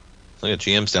 Look at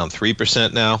GM's down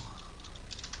 3% now.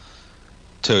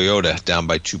 Toyota down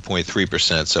by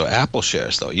 2.3%. So Apple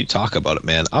shares, though, you talk about it,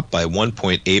 man, up by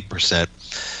 1.8%.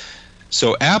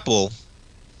 So Apple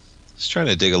is trying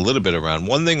to dig a little bit around.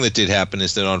 One thing that did happen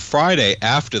is that on Friday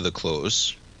after the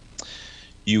close,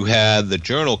 you had the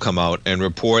Journal come out and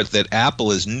report that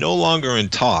Apple is no longer in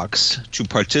talks to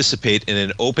participate in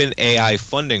an open AI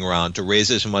funding round to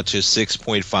raise as much as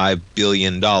 $6.5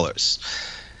 billion.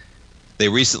 They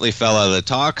recently fell out of the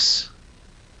talks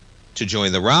to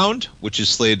join the round, which is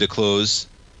slated to close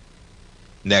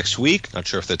next week. Not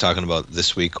sure if they're talking about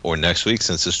this week or next week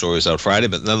since the story was out Friday,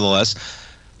 but nonetheless,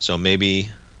 so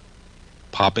maybe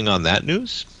popping on that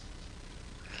news?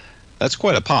 That's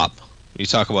quite a pop. You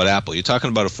talk about Apple. You're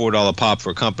talking about a $4 pop for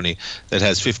a company that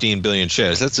has 15 billion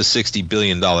shares. That's a $60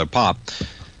 billion pop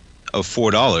of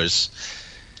 $4.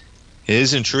 It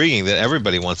is intriguing that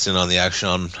everybody wants in on the action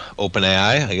on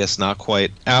OpenAI. I guess not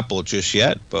quite Apple just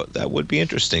yet, but that would be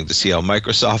interesting to see how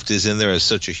Microsoft is in there as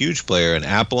such a huge player in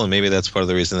Apple, and maybe that's part of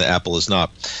the reason that Apple is not.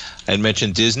 I had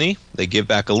mentioned Disney. They give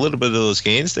back a little bit of those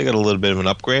gains. They got a little bit of an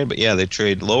upgrade, but yeah, they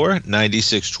trade lower,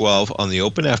 96.12 on the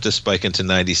open after spiking to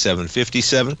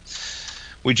 97.57.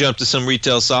 We jumped to some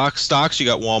retail stocks. You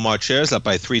got Walmart shares up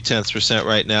by 0.3%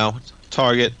 right now.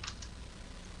 Target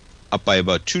up by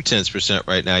about 0.2%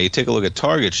 right now. You take a look at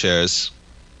Target shares.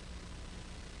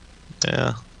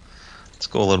 Yeah, let's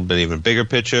go a little bit even bigger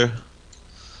picture.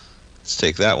 Let's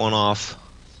take that one off.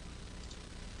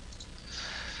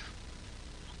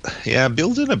 Yeah,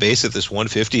 build in a base at this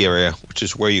 150 area, which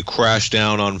is where you crashed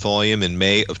down on volume in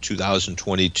May of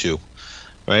 2022.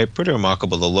 Right, pretty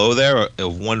remarkable. The low there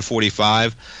of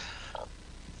 145.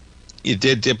 You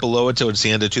did dip below it towards the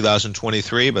end of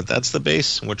 2023, but that's the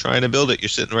base. We're trying to build it. You're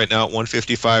sitting right now at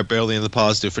 155, barely in the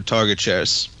positive for Target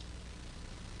shares.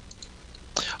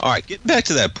 All right, getting back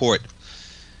to that port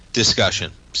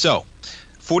discussion. So,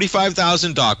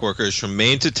 45,000 dock workers from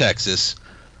Maine to Texas,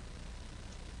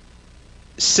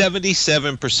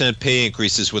 77% pay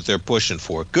increases what they're pushing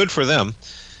for. Good for them.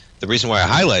 The reason why I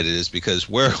highlight it is because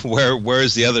where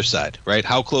is the other side, right?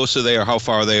 How close are they, or how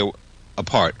far are they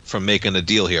apart from making a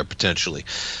deal here potentially.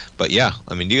 But yeah,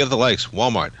 I mean, you got the likes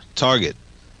Walmart, Target,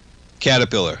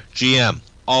 Caterpillar, GM,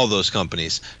 all those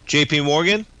companies. JP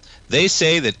Morgan, they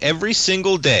say that every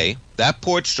single day that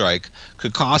port strike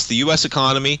could cost the U.S.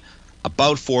 economy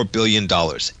about $4 billion.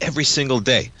 Every single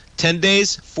day. 10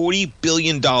 days, $40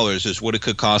 billion is what it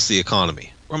could cost the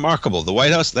economy. Remarkable. The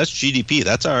White House, that's GDP.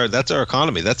 That's our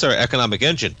economy. That's our economic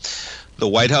engine. The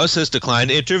White House has declined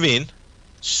to intervene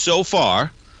so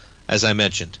far, as I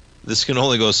mentioned. This can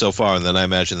only go so far, and then I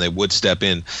imagine they would step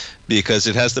in because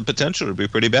it has the potential to be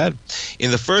pretty bad.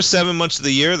 In the first 7 months of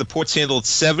the year, the ports handled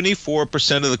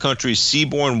 74% of the country's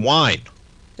seaborne wine.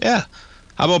 Yeah.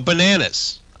 How about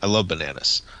bananas? I love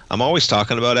bananas. I'm always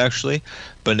talking about, actually,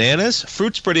 bananas.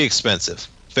 Fruit's pretty expensive.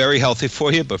 Very healthy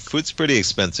for you, but fruit's pretty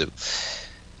expensive.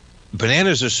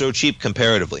 Bananas are so cheap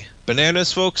comparatively.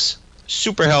 Bananas, folks,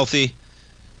 super healthy.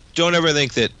 Don't ever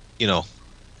think that,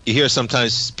 you hear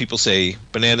sometimes people say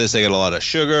bananas, they got a lot of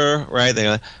sugar, right?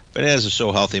 Bananas are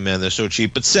so healthy, man. They're so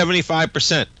cheap. But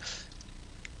 75%,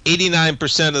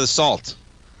 89% of the salt.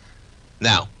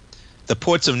 Now, the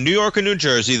ports of New York and New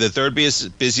Jersey, the third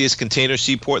busiest container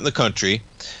seaport in the country,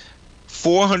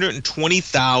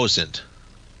 420,000.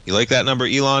 You like that number,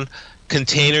 Elon?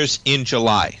 Containers in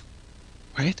July,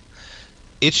 right?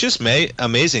 It's just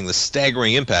amazing the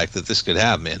staggering impact that this could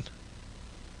have, man.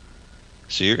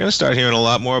 So you're going to start hearing a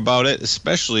lot more about it,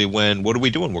 especially when, what are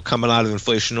we doing? We're coming out of a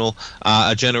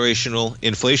generational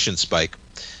inflation spike.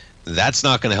 That's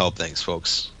not going to help things,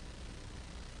 folks.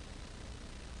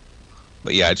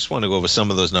 But yeah, I just want to go over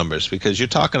some of those numbers because you're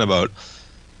talking about,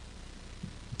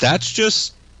 that's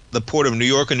just the port of New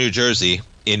York and New Jersey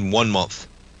in 1 month.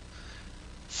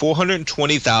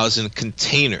 420,000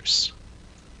 containers.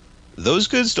 Those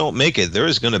goods don't make it. There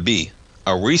is going to be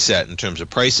a reset in terms of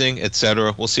pricing,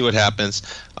 etc. We'll see what happens,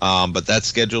 but that's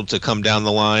scheduled to come down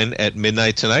the line at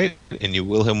midnight tonight, and you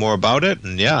will hear more about it.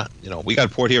 And yeah, we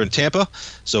got a port here in Tampa,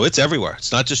 so it's everywhere.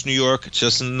 It's not just New York, it's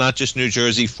just not just New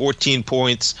Jersey. 14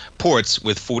 ports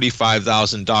with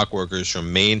 45,000 dock workers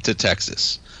from Maine to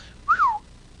Texas.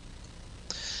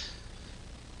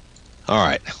 All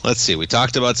right, let's see. We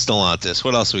talked about Stellantis.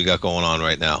 What else we got going on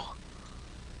right now?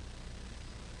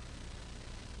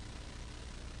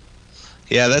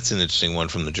 Yeah, that's an interesting one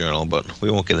from the Journal, but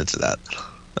we won't get into that.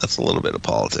 That's a little bit of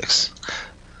politics.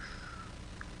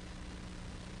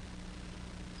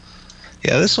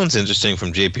 Yeah, this one's interesting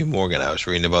from JP Morgan. I was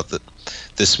reading about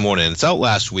this morning. It's out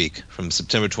last week from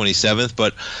September 27th,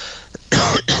 but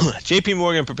JP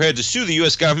Morgan prepared to sue the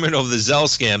U.S. government over the Zelle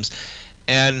scams.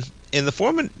 And in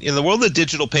the world of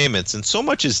digital payments, and so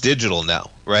much is digital now,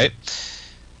 right?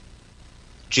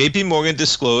 JP Morgan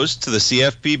disclosed to the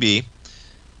CFPB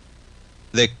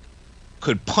that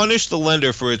could punish the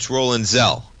lender for its role in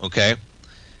Zelle, okay?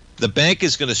 The bank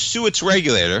is going to sue its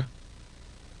regulator,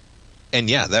 and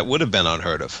yeah, that would have been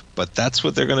unheard of, but that's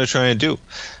what they're going to try and do.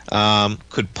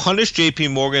 Could punish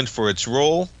JP Morgan for its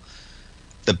role.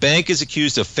 The bank is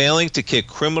accused of failing to kick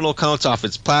criminal accounts off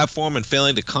its platform and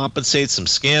failing to compensate some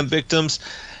scam victims.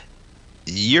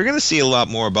 You're going to see a lot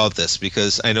more about this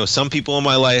because I know some people in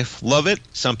my life love it.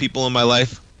 Some people in my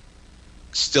life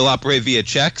still operate via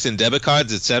checks and debit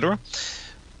cards, etc.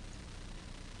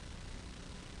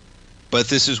 But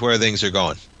this is where things are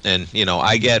going. And,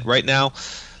 I get right now,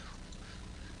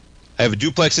 I have a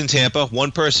duplex in Tampa.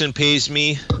 One person pays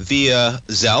me via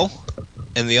Zelle,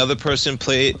 and the other person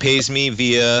pays me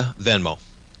via Venmo.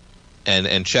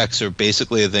 And checks are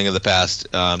basically a thing of the past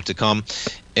to come.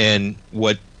 And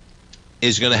what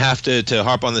is going to have to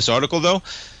harp on this article, though,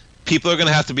 people are going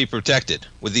to have to be protected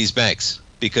with these banks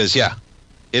because, yeah,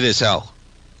 it is hell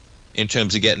in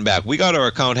terms of getting back. We got our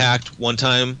account hacked one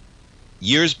time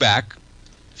years back.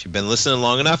 If you've been listening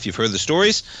long enough, you've heard the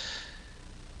stories.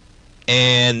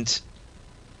 And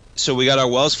so we got our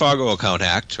Wells Fargo account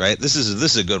hacked, right? This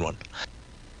is a good one.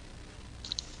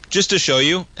 Just to show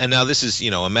you, and now this is,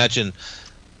 imagine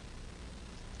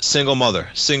single mother,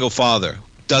 single father,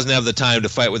 doesn't have the time to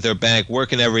fight with their bank,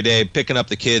 working every day, picking up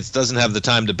the kids, doesn't have the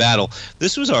time to battle.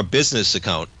 This was our business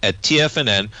account at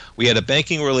TFNN. We had a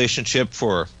banking relationship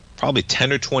for probably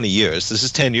 10 or 20 years. This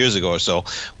is 10 years ago or so.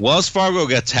 Wells Fargo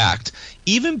gets hacked.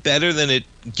 Even better than it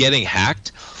getting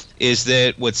hacked is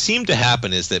that what seemed to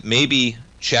happen is that maybe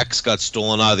checks got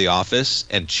stolen out of the office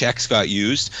and checks got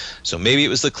used. So maybe it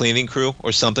was the cleaning crew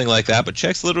or something like that, but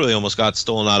checks literally almost got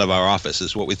stolen out of our office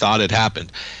is what we thought had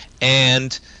happened.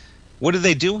 And what did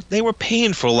they do? They were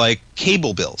paying for like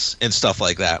cable bills and stuff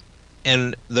like that.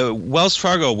 And the Wells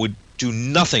Fargo would do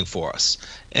nothing for us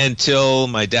until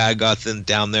my dad got them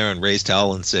down there and raised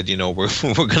hell and said,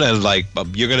 we're gonna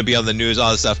you're gonna be on the news,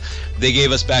 all this stuff. They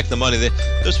gave us back the money.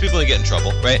 Those people didn't get in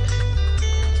trouble, right?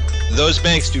 Those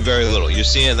banks do very little.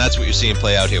 That's what you're seeing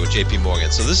play out here with JP Morgan.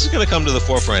 So this is going to come to the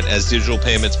forefront as digital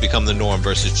payments become the norm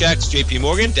versus checks. JP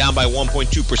Morgan down by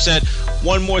 1.2%.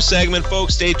 One more segment,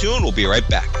 folks. Stay tuned. We'll be right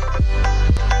back.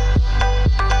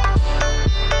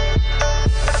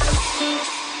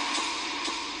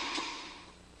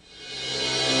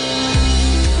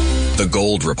 The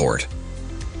Gold Report.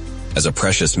 As a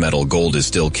precious metal, gold is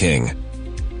still king.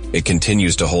 It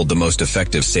continues to hold the most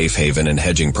effective safe haven and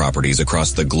hedging properties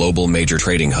across the global major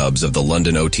trading hubs of the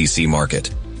London OTC market,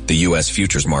 the U.S.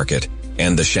 futures market,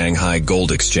 and the Shanghai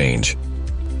Gold Exchange.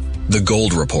 The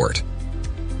Gold Report.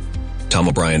 Tom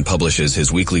O'Brien publishes his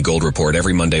weekly gold report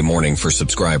every Monday morning for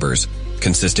subscribers,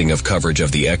 consisting of coverage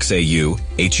of the XAU,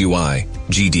 HUI,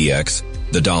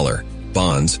 GDX, the dollar,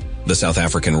 bonds, the South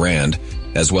African rand,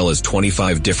 as well as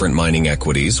 25 different mining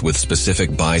equities with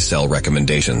specific buy-sell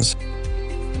recommendations.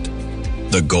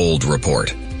 The Gold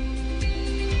Report.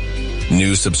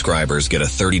 New subscribers get a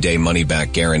 30-day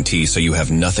money-back guarantee so you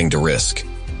have nothing to risk.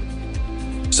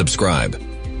 Subscribe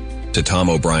to Tom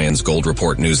O'Brien's Gold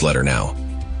Report newsletter now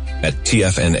at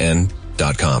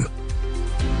TFNN.com.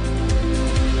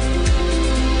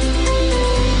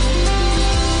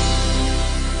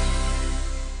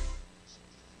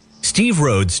 Steve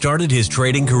Rhodes started his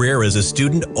trading career as a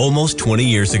student almost 20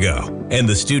 years ago, and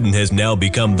the student has now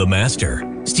become the master.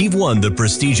 Steve won the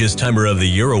prestigious Timer of the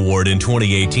Year award in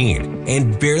 2018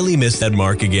 and barely missed that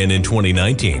mark again in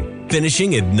 2019,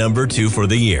 finishing at number 2 for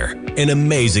the year. An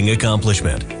amazing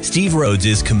accomplishment. Steve Rhodes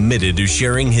is committed to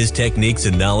sharing his techniques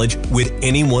and knowledge with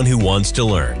anyone who wants to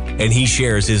learn, and he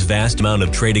shares his vast amount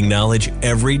of trading knowledge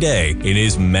every day in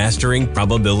his Mastering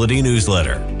Probability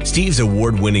newsletter. Steve's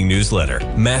award-winning newsletter,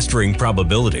 Mastering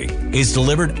Probability, is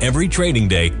delivered every trading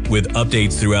day with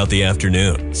updates throughout the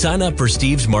afternoon. Sign up for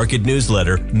Steve's market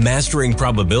newsletter, Mastering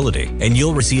Probability, and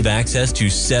you'll receive access to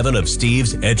 7 of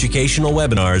Steve's educational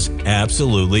webinars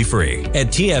absolutely free. At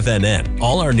TFNN,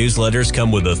 all our newsletters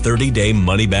come with a 30-day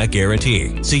money-back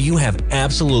guarantee, so you have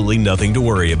absolutely nothing to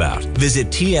worry about. Visit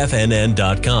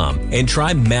TFNN.com and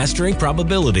try Mastering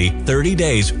Probability 30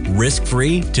 days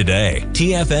risk-free today.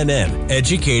 TFNN,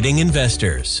 educating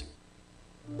investors.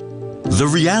 The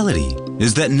reality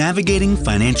is that navigating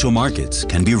financial markets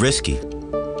can be risky.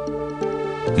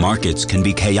 Markets can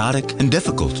be chaotic and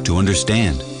difficult to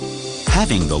understand.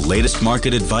 Having the latest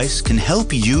market advice can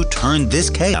help you turn this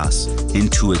chaos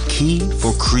into a key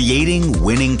for creating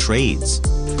winning trades.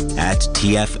 At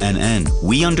TFNN,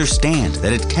 we understand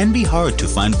that it can be hard to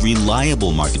find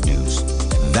reliable market news.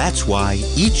 That's why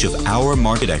each of our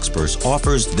market experts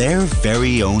offers their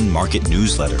very own market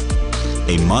newsletter,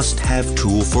 a must-have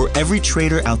tool for every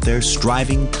trader out there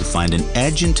striving to find an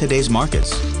edge in today's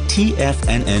markets.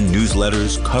 TFNN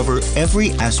newsletters cover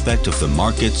every aspect of the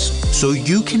markets so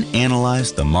you can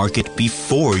analyze the market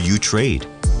before you trade.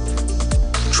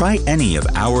 Try any of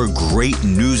our great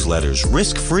newsletters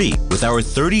risk-free with our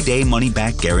 30-day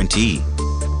money-back guarantee.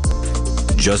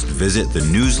 Just visit the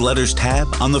Newsletters tab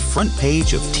on the front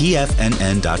page of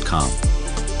TFNN.com.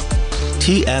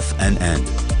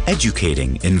 TFNN,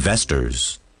 educating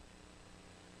investors.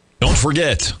 Don't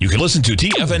forget, you can listen to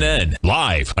TFNN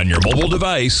live on your mobile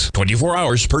device 24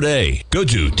 hours per day. Go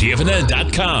to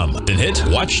TFNN.com, then hit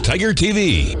Watch Tiger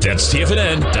TV. That's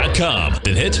TFNN.com,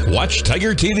 then hit Watch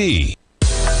Tiger TV.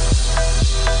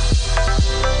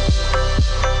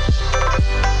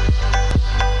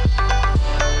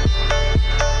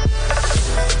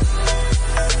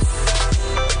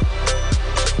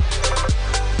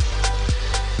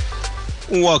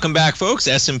 Welcome back, folks.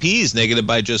 S&P is negative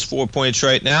by just 4 points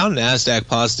right now. NASDAQ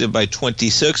positive by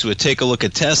 26. We'll take a look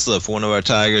at Tesla for one of our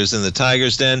Tigers in the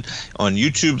Tigers Den on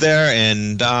YouTube there.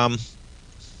 And the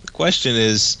question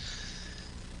is,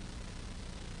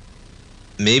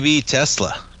 maybe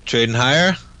Tesla trading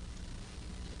higher?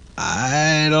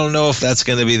 I don't know if that's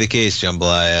going to be the case,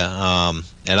 Jambalaya.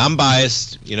 And I'm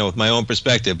biased, with my own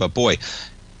perspective. But, boy,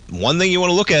 one thing you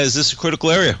want to look at is this a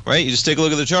critical area, right? You just take a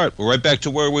look at the chart. We're right back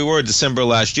to where we were December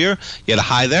last year. You had a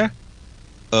high there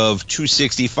of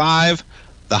 265,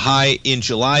 the high in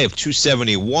July of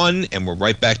 271, and we're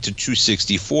right back to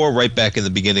 264, right back in the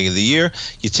beginning of the year.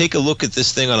 You take a look at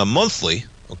this thing on a monthly,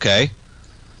 okay?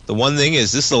 The one thing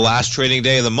is this is the last trading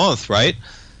day of the month, right?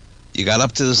 You got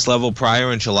up to this level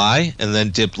prior in July and then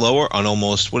dipped lower on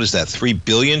almost, 3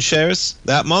 billion shares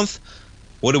that month?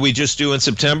 What did we just do in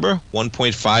September?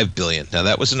 1.5 billion. Now,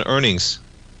 that was an earnings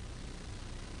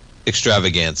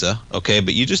extravaganza, okay?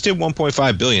 But you just did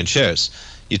 1.5 billion shares.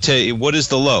 You tell what is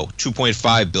the low?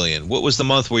 $2.5 billion. What was the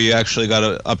month where you actually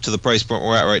got up to the price point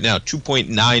we're at right now?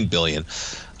 $2.9 billion.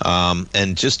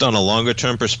 And just on a longer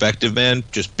term perspective, man,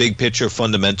 just big picture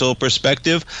fundamental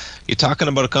perspective, you're talking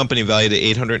about a company valued at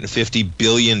 $850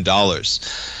 billion.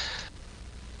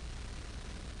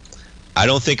 I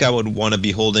don't think I would want to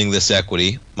be holding this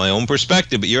equity, my own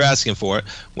perspective, but you're asking for it.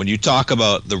 When you talk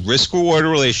about the risk-reward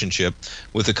relationship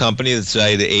with a company that's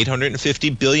valued at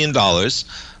 $850 billion,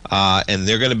 and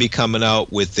they're going to be coming out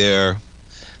with their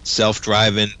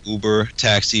self-driving Uber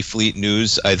taxi fleet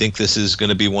news, I think this is going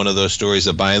to be one of those stories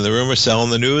of buying the rumor, selling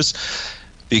the news,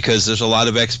 because there's a lot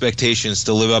of expectations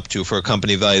to live up to for a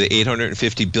company valued at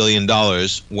 $850 billion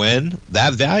when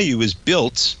that value is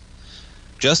built,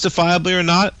 justifiably or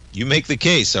not. You make the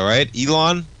case, all right?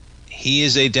 Elon, he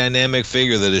is a dynamic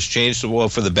figure that has changed the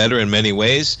world for the better in many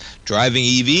ways, driving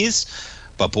EVs.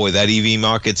 But boy, that EV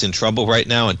market's in trouble right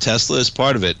now, and Tesla is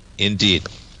part of it, indeed.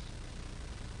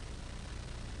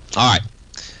 All right.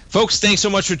 Folks, thanks so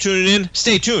much for tuning in.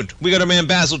 Stay tuned. We got our man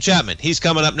Basil Chapman. He's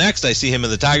coming up next. I see him in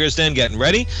the Tiger's Den getting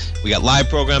ready. We got live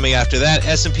programming after that.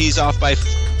 S&P's off by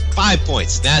 5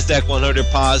 points. NASDAQ 100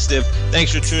 positive.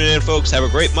 Thanks for tuning in, folks. Have a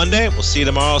great Monday. We'll see you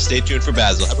tomorrow. Stay tuned for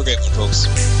Basil. Have a great one,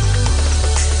 folks.